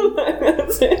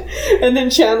 That's it. And then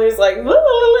Chandler's like, I'm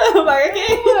like,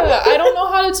 okay. Yeah, I don't know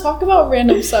how to talk about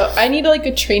random stuff. I need, like,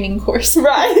 a training course.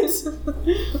 Right.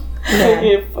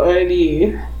 You're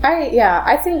funny.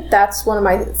 I think that's one of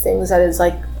my things that is,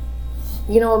 like,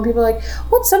 you know, when people are like,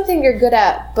 what's something you're good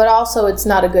at, but also it's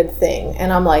not a good thing?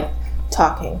 And I'm like,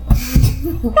 talking.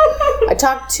 I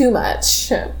talk too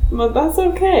much. But that's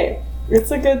okay. It's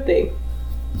a good thing.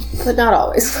 But not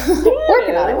always.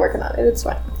 Working on it. It's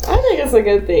fine. I think it's a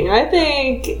good thing. I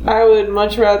think I would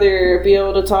much rather be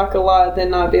able to talk a lot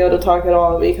than not be able to talk at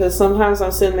all, because sometimes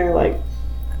I'm sitting there like,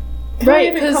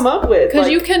 right, even come up with? Because,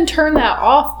 like, you can turn that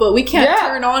off, but we can't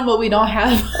turn on what we don't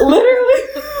have. Literally.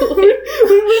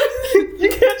 You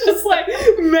can't just, like,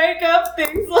 make up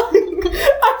things. Like,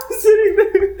 I'm sitting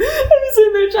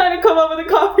there trying to come up with a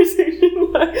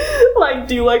conversation like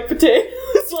do you like potatoes?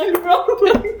 Like, bro,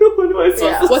 like, what am I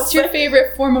supposed to What's say? your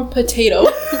favorite form of potato?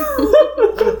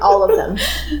 All of them.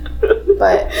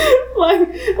 But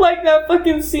like that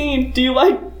fucking scene. Do you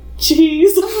like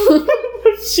cheese?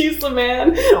 She's the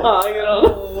man. Oh, you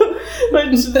know. But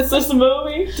it's just a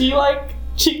movie. Do you like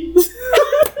cheese?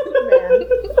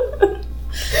 man.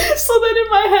 So then in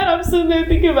my head, I'm sitting there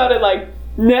thinking about it like,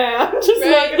 nah, I'm just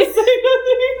not gonna say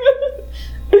nothing.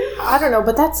 I don't know,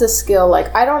 but that's a skill.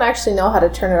 Like, I don't actually know how to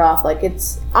turn it off. Like,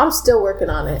 I'm still working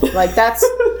on it. Like, that's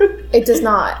It does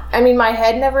not. I mean, my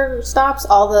head never stops.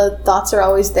 All the thoughts are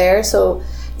always there. So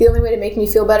the only way to make me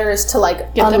feel better is to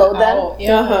like unload them.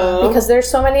 Yeah. Because there's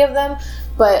so many of them.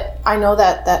 But I know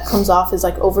that comes off as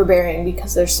like overbearing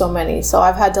because there's so many. So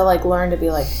I've had to like learn to be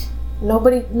like,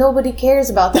 nobody cares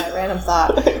about that random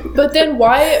thought. But then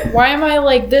why am I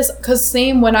like this? Because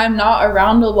same when I'm not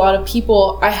around a lot of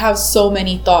people, I have so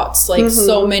many thoughts, like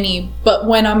so many. But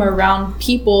when I'm around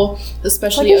people,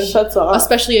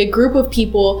 especially a group of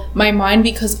people, my mind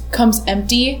becomes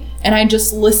empty, and I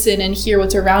just listen and hear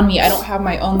what's around me. I don't have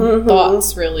my own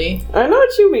thoughts, really. I know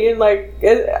what you mean. Like,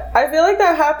 I feel like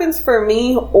that happens for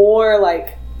me, or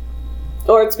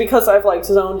it's because I've like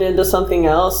zoned into something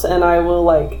else, and I will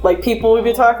like people will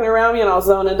be talking around me, and I'll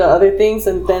zone into other things,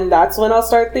 and then that's when I'll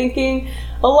start thinking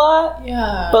a lot.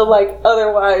 Yeah. But like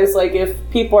otherwise, like if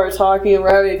people are talking and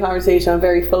we're having a conversation, I'm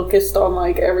very focused on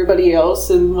like everybody else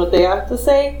and what they have to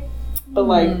say. But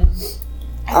like, I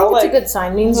think it's a good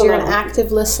sign. It means you're an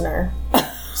active listener.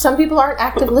 Some people aren't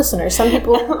active listeners. Some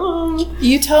people...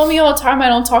 You tell me all the time I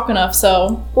don't talk enough,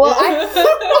 so... Well,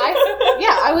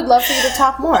 I would love for you to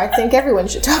talk more. I think everyone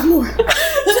should talk more.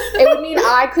 It would mean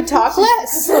I could talk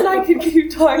less. And I could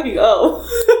keep talking. Oh.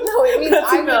 No, it means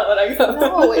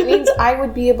it means I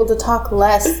would be able to talk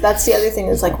less. That's the other thing,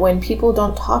 is like when people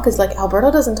don't talk, is like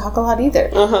Alberto doesn't talk a lot either.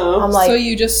 I'm like... So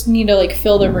you just need to like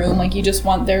fill the room, like you just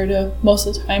want there to most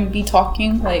of the time be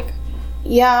talking, like...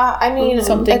 Yeah, I mean...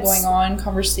 Something going on,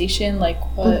 conversation, like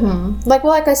what?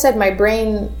 Like I said, my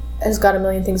brain has got a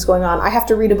million things going on. I have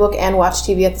to read a book and watch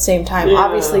TV at the same time. Yeah.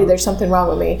 Obviously, there's something wrong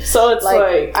with me. So it's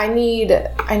like... I need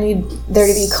there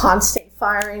to be constant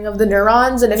firing of the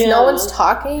neurons, and if no one's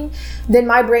talking, then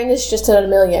my brain is just at a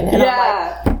million. And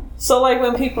I'm like... So like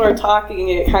when people are talking,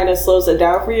 it kind of slows it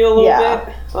down for you a little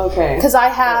bit? Okay. Because I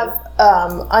have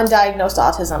undiagnosed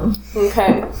autism.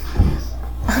 Okay.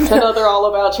 I know they're all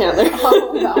about Chandler.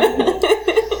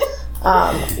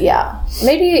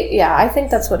 Maybe, I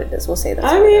think that's what it is. We'll say that.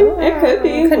 I mean, it could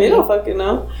be. We don't fucking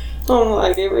know.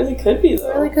 Like, it really could be, though.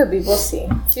 It really could be. We'll see.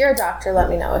 If you're a doctor, let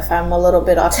me know if I'm a little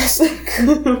bit autistic.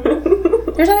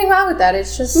 There's nothing wrong with that.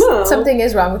 It's just something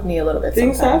is wrong with me a little bit.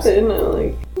 Things happen.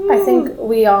 Like, I think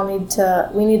we all need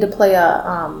to play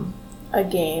a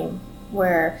game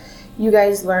where you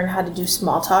guys learn how to do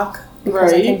small talk,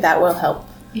 because I think that will help.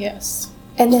 Yes.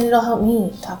 And then it'll help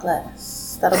me talk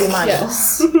less. That'll be mine.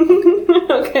 Yes.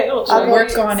 Okay, I'll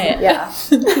work on it. Yeah.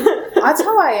 That's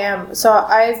how I am. So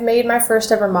I've made my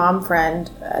first ever mom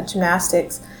friend at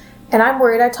gymnastics, and I'm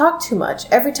worried I talk too much.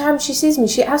 Every time she sees me,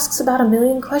 she asks about a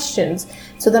million questions.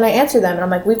 So then I answer them, and I'm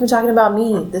like, we've been talking about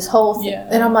me this whole thing. Yeah.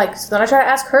 And I'm like, so then I try to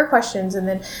ask her questions, and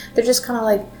then they're just kind of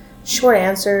like short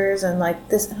answers and like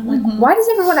this. And I'm like, why does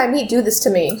everyone I meet do this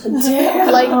to me?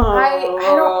 Damn. Like,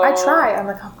 I try. I'm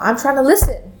like, I'm trying to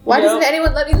listen. Why doesn't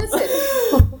anyone let me listen?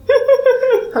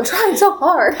 I'm trying so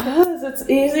hard. Because it's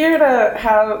easier to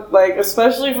have, like,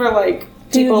 especially for, like,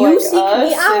 people you like seek us,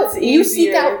 me out. it's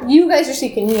easier. You guys are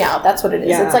seeking me out. That's what it is.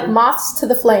 Yeah. It's like moths to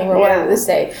the flame or whatever they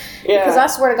say. Yeah. Because I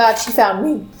swear to God, she found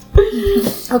me.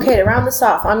 Okay, to round this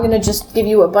off, I'm going to just give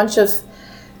you a bunch of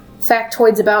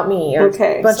factoids about me, or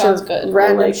a bunch of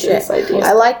random shit.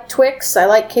 I like Twix. I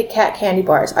like Kit Kat candy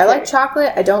bars. I like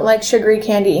chocolate. I don't like sugary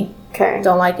candy. Okay.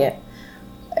 Don't like it.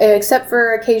 Except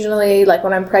for occasionally, like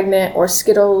when I'm pregnant, or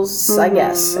Skittles, I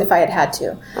guess, if I had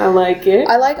to. I like it.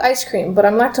 I like ice cream, but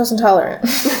I'm lactose intolerant.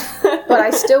 But I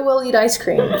still will eat ice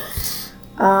cream.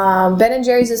 Ben &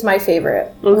 Jerry's is my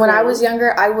favorite. Okay. When I was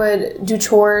younger, I would do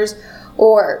chores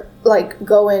or like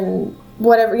go and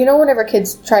whatever. You know, whenever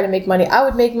kids try to make money, I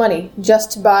would make money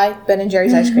just to buy Ben &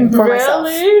 Jerry's ice cream for myself.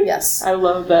 Really? Yes. I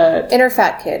love that. Inner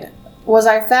fat kid. Was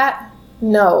I fat?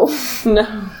 No.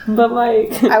 No. But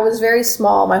like... I was very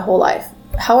small my whole life.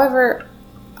 However,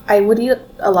 I would eat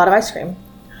a lot of ice cream.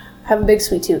 I have a big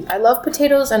sweet tooth. I love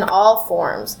potatoes in all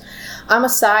forms. I'm a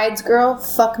sides girl.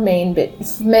 Fuck the main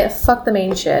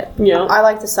shit. Yeah. I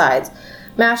like the sides.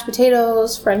 Mashed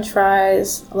potatoes, French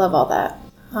fries. I love all that.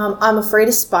 I'm afraid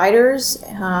of spiders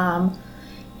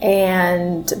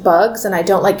and bugs, and I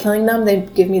don't like killing them. They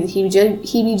give me the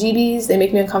heebie-jeebies. They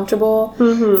make me uncomfortable.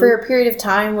 For a period of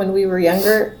time when we were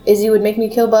younger, Izzy would make me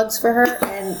kill bugs for her,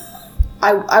 and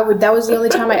I would. That was the only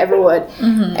time I ever would.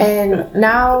 And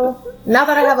now that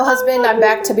I have a husband, I'm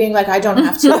back to being like, I don't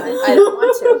have to. I don't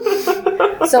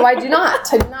want to. So I do not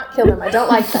kill them. I don't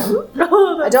like them.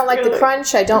 I don't like the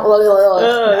crunch. I don't.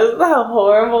 Isn't that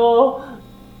horrible?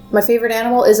 My favorite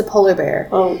animal is a polar bear.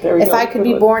 Oh, there we go. If I could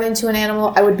be born into an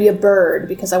animal, I would be a bird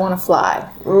because I want to fly.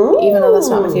 Ooh. Even though that's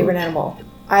not my favorite animal.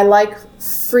 I like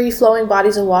free-flowing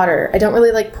bodies of water. I don't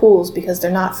really like pools because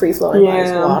they're not free-flowing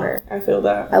bodies of water. I feel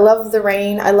that. I love the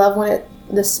rain. I love when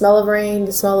the smell of rain,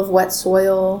 the smell of wet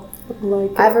soil.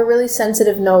 Like I have a really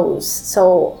sensitive nose,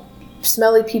 so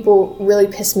smelly people really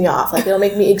piss me off. Like, it'll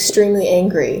make me extremely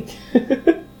angry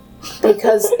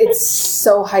because it's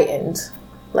so heightened.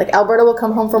 Like, Alberto will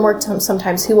come home from work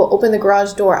sometimes. He will open the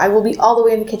garage door. I will be all the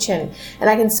way in the kitchen, and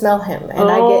I can smell him, and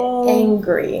I get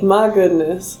angry. My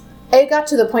goodness. It got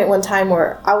to the point one time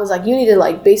where I was like, you need to,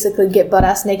 like, basically get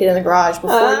butt-ass naked in the garage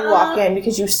before you walk in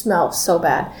because you smell so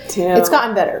bad. Damn. It's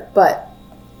gotten better, but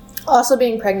also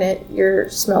being pregnant, your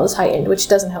smell is heightened, which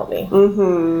doesn't help me.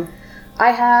 Mm-hmm.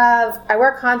 I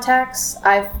wear contacts.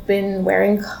 I've been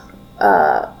wearing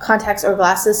contacts or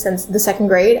glasses since the 2nd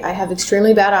grade. I have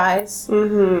extremely bad eyes,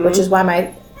 which is why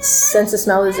my sense of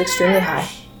smell is extremely high.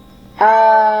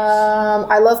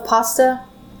 I love pasta,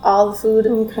 all the food.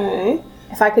 Okay.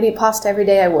 If I could eat pasta every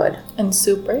day, I would. And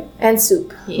soup, right? And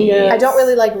soup. Yes. I don't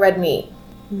really like red meat.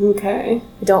 Okay.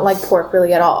 I don't like pork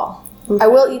really at all. Okay. I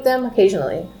will eat them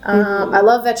occasionally. I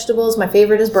love vegetables. My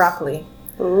favorite is broccoli.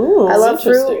 Ooh, I love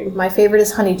interesting. fruit. My favorite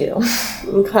is honeydew.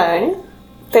 Okay.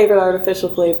 Favorite artificial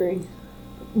flavoring?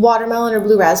 Watermelon or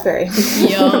blue raspberry.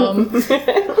 Yum.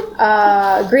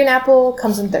 Green apple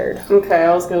comes in 3rd. Okay,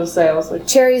 I was going to say, I was like...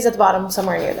 Cherries at the bottom,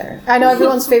 somewhere near there. I know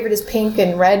everyone's favorite is pink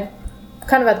and red.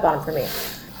 Kind of at the bottom for me.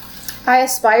 I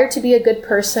aspire to be a good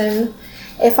person.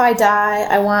 If I die,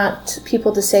 I want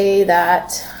people to say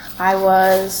that I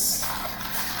was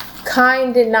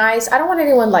kind and nice. I don't want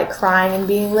anyone like crying and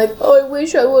being like, oh, I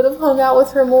wish I would have hung out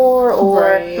with her more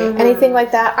or anything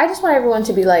like that. I just want everyone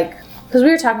to be like, because we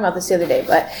were talking about this the other day,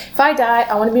 but if I die,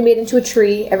 I want to be made into a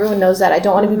tree. Everyone knows that. I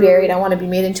don't want to be buried. I want to be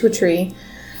made into a tree.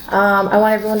 I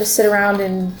want everyone to sit around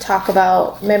and talk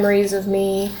about memories of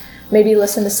me, maybe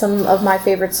listen to some of my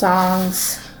favorite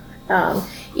songs,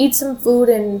 eat some food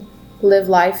and live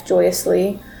life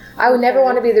joyously. I would never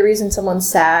want to be the reason someone's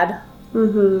sad.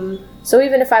 So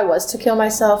even if I was to kill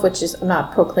myself, which is, I'm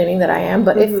not proclaiming that I am,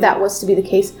 but if that was to be the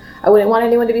case, I wouldn't want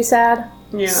anyone to be sad.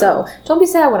 Yeah. So don't be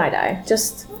sad when I die.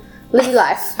 Just live your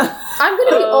life. I'm going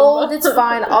to be old. It's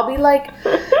fine. I'll be like,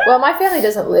 well, my family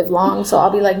doesn't live long, so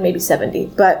I'll be like maybe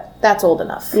 70, but that's old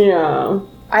enough. Yeah.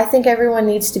 I think everyone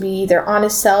needs to be their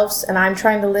honest selves, and I'm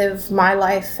trying to live my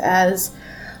life as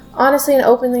honestly and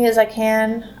openly as I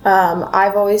can.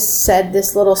 I've always said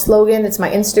this little slogan. It's my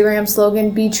Instagram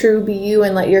slogan: be true, be you,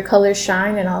 and let your colors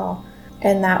shine. And I'll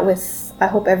end that with, I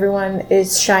hope everyone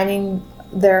is shining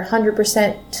their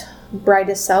 100%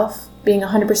 brightest self, being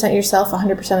 100% yourself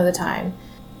 100% of the time.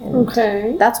 And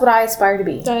okay. That's what I aspire to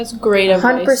be. That is great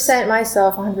advice. 100%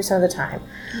 myself 100% of the time.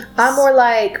 I'm more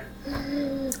like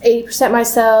 80%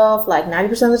 myself, like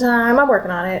 90% of the time. I'm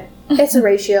working on it. It's a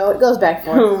ratio. It goes back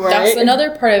and forth. Right. That's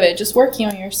another part of it, just working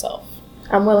on yourself.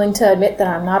 I'm willing to admit that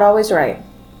I'm not always right.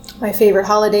 My favorite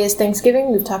holiday is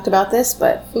Thanksgiving. We've talked about this,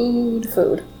 but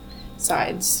food.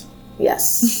 Sides.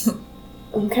 Yes.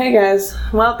 Okay, guys.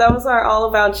 Well, that was our All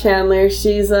About Chandler.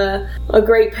 She's a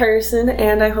great person,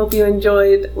 and I hope you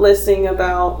enjoyed listening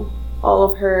about all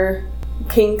of her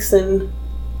kinks and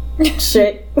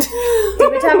shit.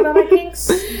 Did we talk about my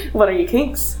kinks? What are your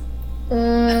kinks?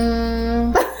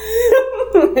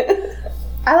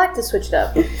 I like to switch it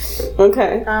up.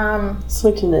 Okay.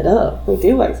 Switching it up. We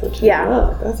do like switching it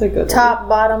up. That's a good Top,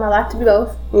 bottom, I like to be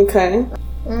both. one. Okay.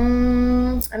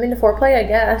 I'm into foreplay, I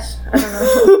guess.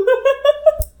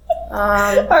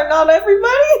 I don't know. Or not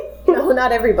everybody? No,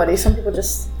 not everybody. Some people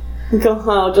just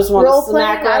just want role to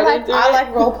snack playing. right into I it.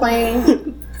 like role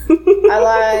playing. I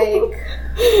like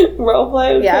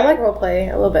Roleplay? Okay. Yeah, I like role play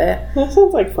a little bit. That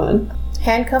sounds like fun.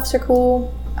 Handcuffs are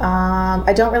cool.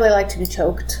 I don't really like to be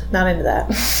choked. Not into that.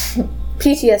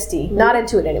 PTSD. Not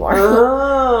into it anymore.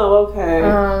 Oh, okay.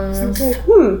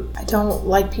 I don't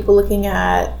like people looking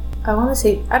at. I want to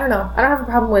say. I don't know. I don't have a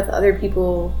problem with other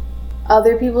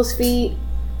people's feet.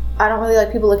 I don't really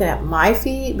like people looking at my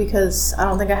feet because I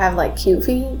don't think I have like cute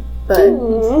feet. But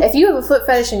if you have a foot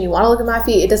fetish and you want to look at my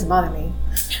feet, it doesn't bother me.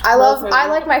 I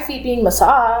like my feet being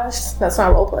massaged. That's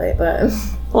not role play, but.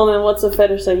 Well, then what's a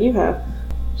fetish that you have?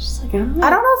 She's like, I don't know. I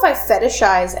don't know if I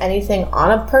fetishize anything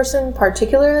on a person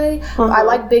particularly. I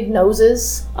like big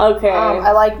noses. Okay.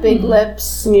 I like big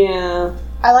lips. Yeah.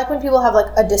 I like when people have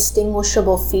like a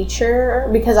distinguishable feature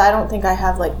because I don't think I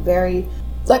have like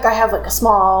I have like a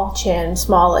small chin,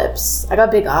 small lips. I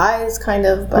got big eyes kind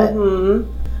of, but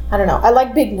I don't know. I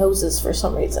like big noses for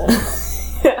some reason.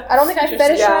 I don't think I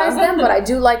fetishize them, but I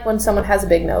do like when someone has a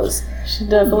big nose. She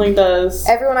definitely does.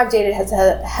 Everyone I've dated has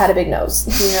had a big nose.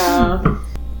 Yeah.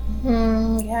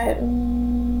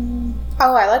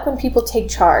 Oh, I like when people take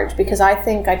charge because I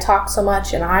think I talk so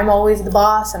much and I'm always the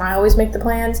boss and I always make the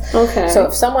plans. Okay. So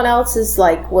if someone else is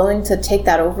like willing to take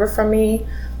that over from me,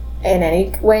 in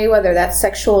any way, whether that's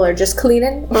sexual or just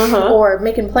cleaning or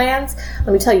making plans,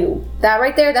 let me tell you, that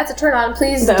right there, that's a turn on.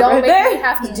 Please don't make me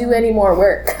have to do any more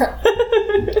work.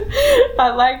 I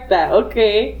like that.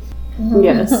 Okay.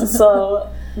 Yes. So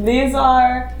these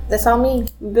are That's all me.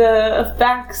 the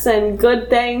facts and good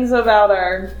things about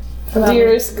our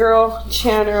dearest girl,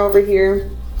 Chandler over here.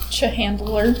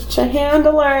 Chahandler.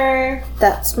 Chahandler.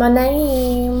 That's my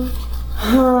name.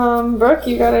 Brooke,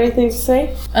 you got anything to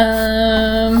say?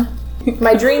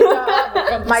 My dream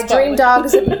dog. My dream dog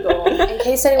is a beagle. In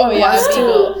case anyone wants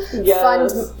to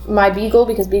fund my beagle,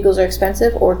 because beagles are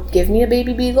expensive, or give me a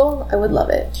baby beagle, I would love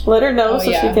it. Let her know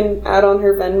she can add on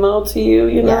her Venmo to you.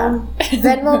 You know,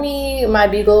 Venmo me my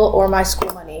beagle or my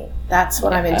school money. That's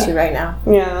what I'm into right now.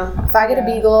 Yeah. If I get a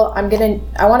beagle, I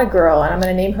want a girl, and I'm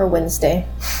gonna name her Wednesday.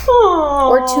 Aww.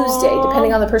 Or Tuesday,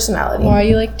 depending on the personality. Why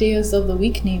you like days of the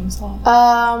week names?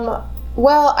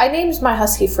 Well, I named my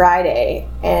husky Friday,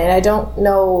 and I don't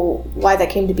know why that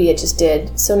came to be. It just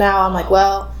did. So now I'm like,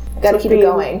 well, I gotta keep it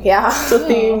going. Yeah. It's a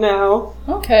theme now.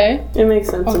 Okay. It makes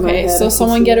sense in my head. So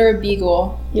someone get her a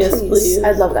beagle. Yes, please.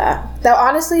 I'd love that. Now,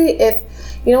 honestly, if,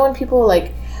 you know when people,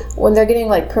 like, when they're getting,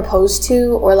 like, proposed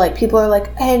to, or, like, people are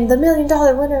like, and the $1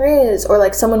 million winner is, or,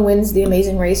 like, someone wins the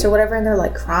Amazing Race or whatever, and they're,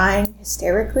 like, crying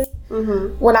hysterically.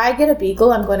 When I get a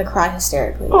beagle, I'm going to cry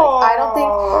hysterically. Like, I don't think...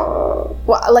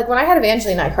 Well, like, when I had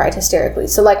Evangeline, I cried hysterically.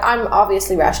 So, like, I'm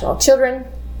obviously rational. Children,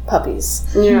 puppies.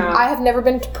 Yeah. I have never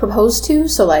been proposed to,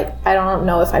 so, like, I don't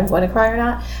know if I'm going to cry or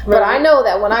not. But I know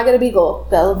that when I get a beagle,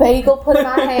 the beagle put in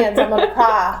my hands, I'm going to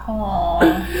cry.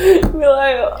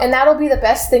 And that'll be the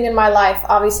best thing in my life,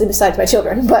 obviously, besides my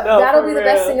children. But that'll be the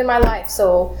best thing in my life,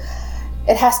 so...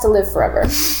 It has to live forever.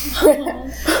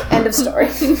 End of story.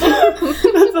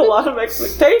 That's a lot of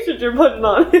expectations you're putting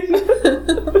on it.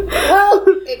 Well,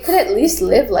 it could at least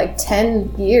live like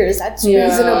 10 years. That's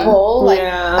reasonable. Like,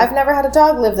 I've never had a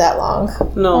dog live that long.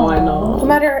 No, I know. No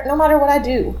matter what I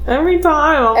do. Every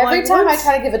time. Every time I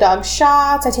try to give a dog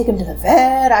shots, I take him to the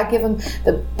vet, I give him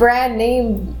the brand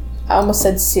name... I almost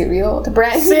said cereal. The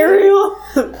brand cereal.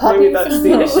 Maybe that's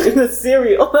the issue. The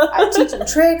cereal. I teach them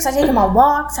tricks. I take them on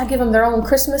walks. I give them their own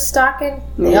Christmas stocking.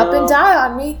 They up and die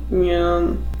on me.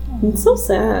 Yeah, it's so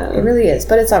sad. It really is,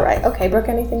 but it's all right. Okay, Brooke,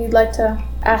 anything you'd like to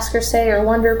ask or say or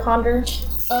wonder, ponder?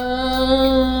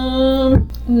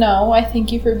 No. I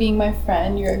thank you for being my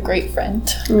friend. You're a great friend,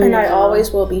 and I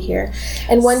always will be here.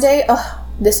 And one day,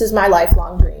 this is my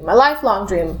lifelong dream. My lifelong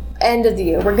dream. End of the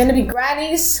year, we're gonna be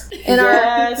grannies in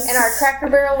our Cracker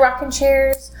Barrel rocking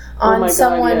chairs on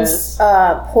someone's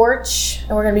porch,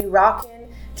 and we're gonna be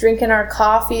rocking, drinking our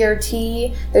coffee or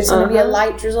tea. There's gonna be a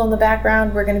light drizzle in the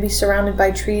background. We're gonna be surrounded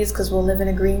by trees because we'll live in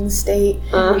a green state.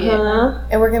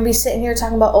 And we're gonna be sitting here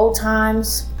talking about old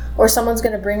times. Or someone's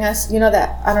gonna bring us, you know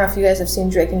that, I don't know if you guys have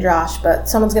seen Drake and Josh, but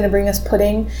someone's gonna bring us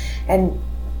pudding, and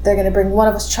they're gonna bring one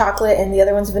of us chocolate and the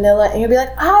other one's vanilla, and you'll be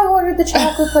like, I ordered the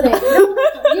chocolate pudding.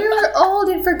 You're old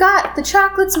and forgot. The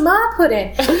chocolate's my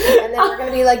pudding. And then we're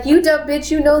gonna be like, you dumb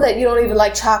bitch, you know that you don't even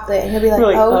like chocolate. And you'll be like,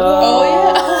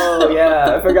 oh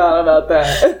yeah, I forgot about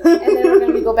that. And then we're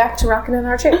gonna go back to rocking in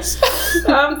our chairs.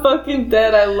 I'm fucking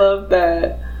dead. I love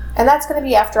that. And that's gonna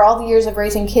be after all the years of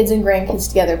raising kids and grandkids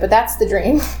together. But that's the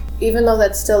dream. Even though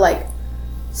that's still like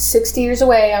 60 years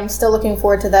away, I'm still looking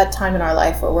forward to that time in our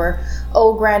life where we're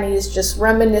old grannies just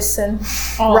reminiscing,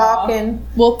 rocking.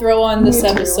 We'll throw on this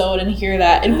episode and hear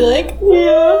that and be like,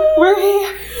 yeah, we're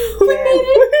here. We made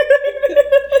it.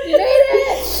 We made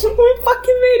it. We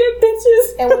fucking made it, bitches.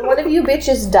 And when one of you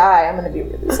bitches die, I'm gonna be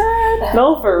really sad.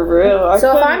 No, for real.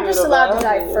 So if I'm just allowed to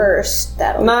die first,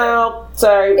 that'll No,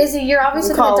 sorry. Izzy, you're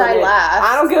obviously gonna die last.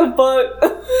 I don't give a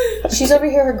fuck. She's over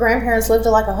here, her grandparents lived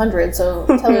to like 100, so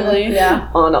tell Really? me. Yeah.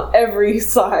 On every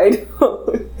side.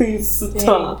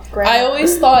 Stop. I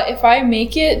always thought if I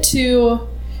make it to...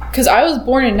 Because I was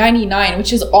born in 99,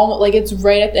 which is almost, like, it's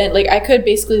right at the end. Like, I could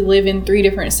basically live in 3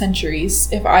 different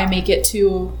centuries if I make it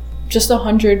to just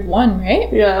 101,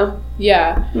 right? Yeah.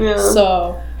 Yeah.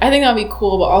 So, I think that'd be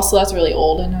cool, but also that's really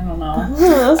old, and I don't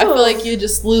know. I feel like you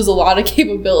just lose a lot of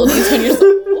capabilities when you're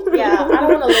so old. Yeah, I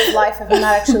don't want to live life if I'm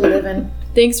not actually living.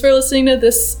 Thanks for listening to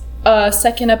this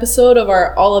second episode of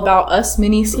our All About Us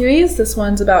mini-series. This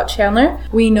one's about Chandler.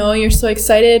 We know you're so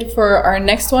excited for our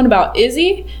next one about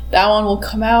Izzy. That one will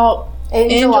come out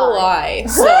in July.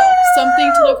 So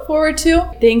something to look forward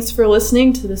to. Thanks for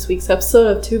listening to this week's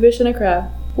episode of Two Fish and a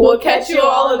Crab. We'll catch you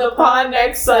all in the pond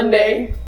next Sunday.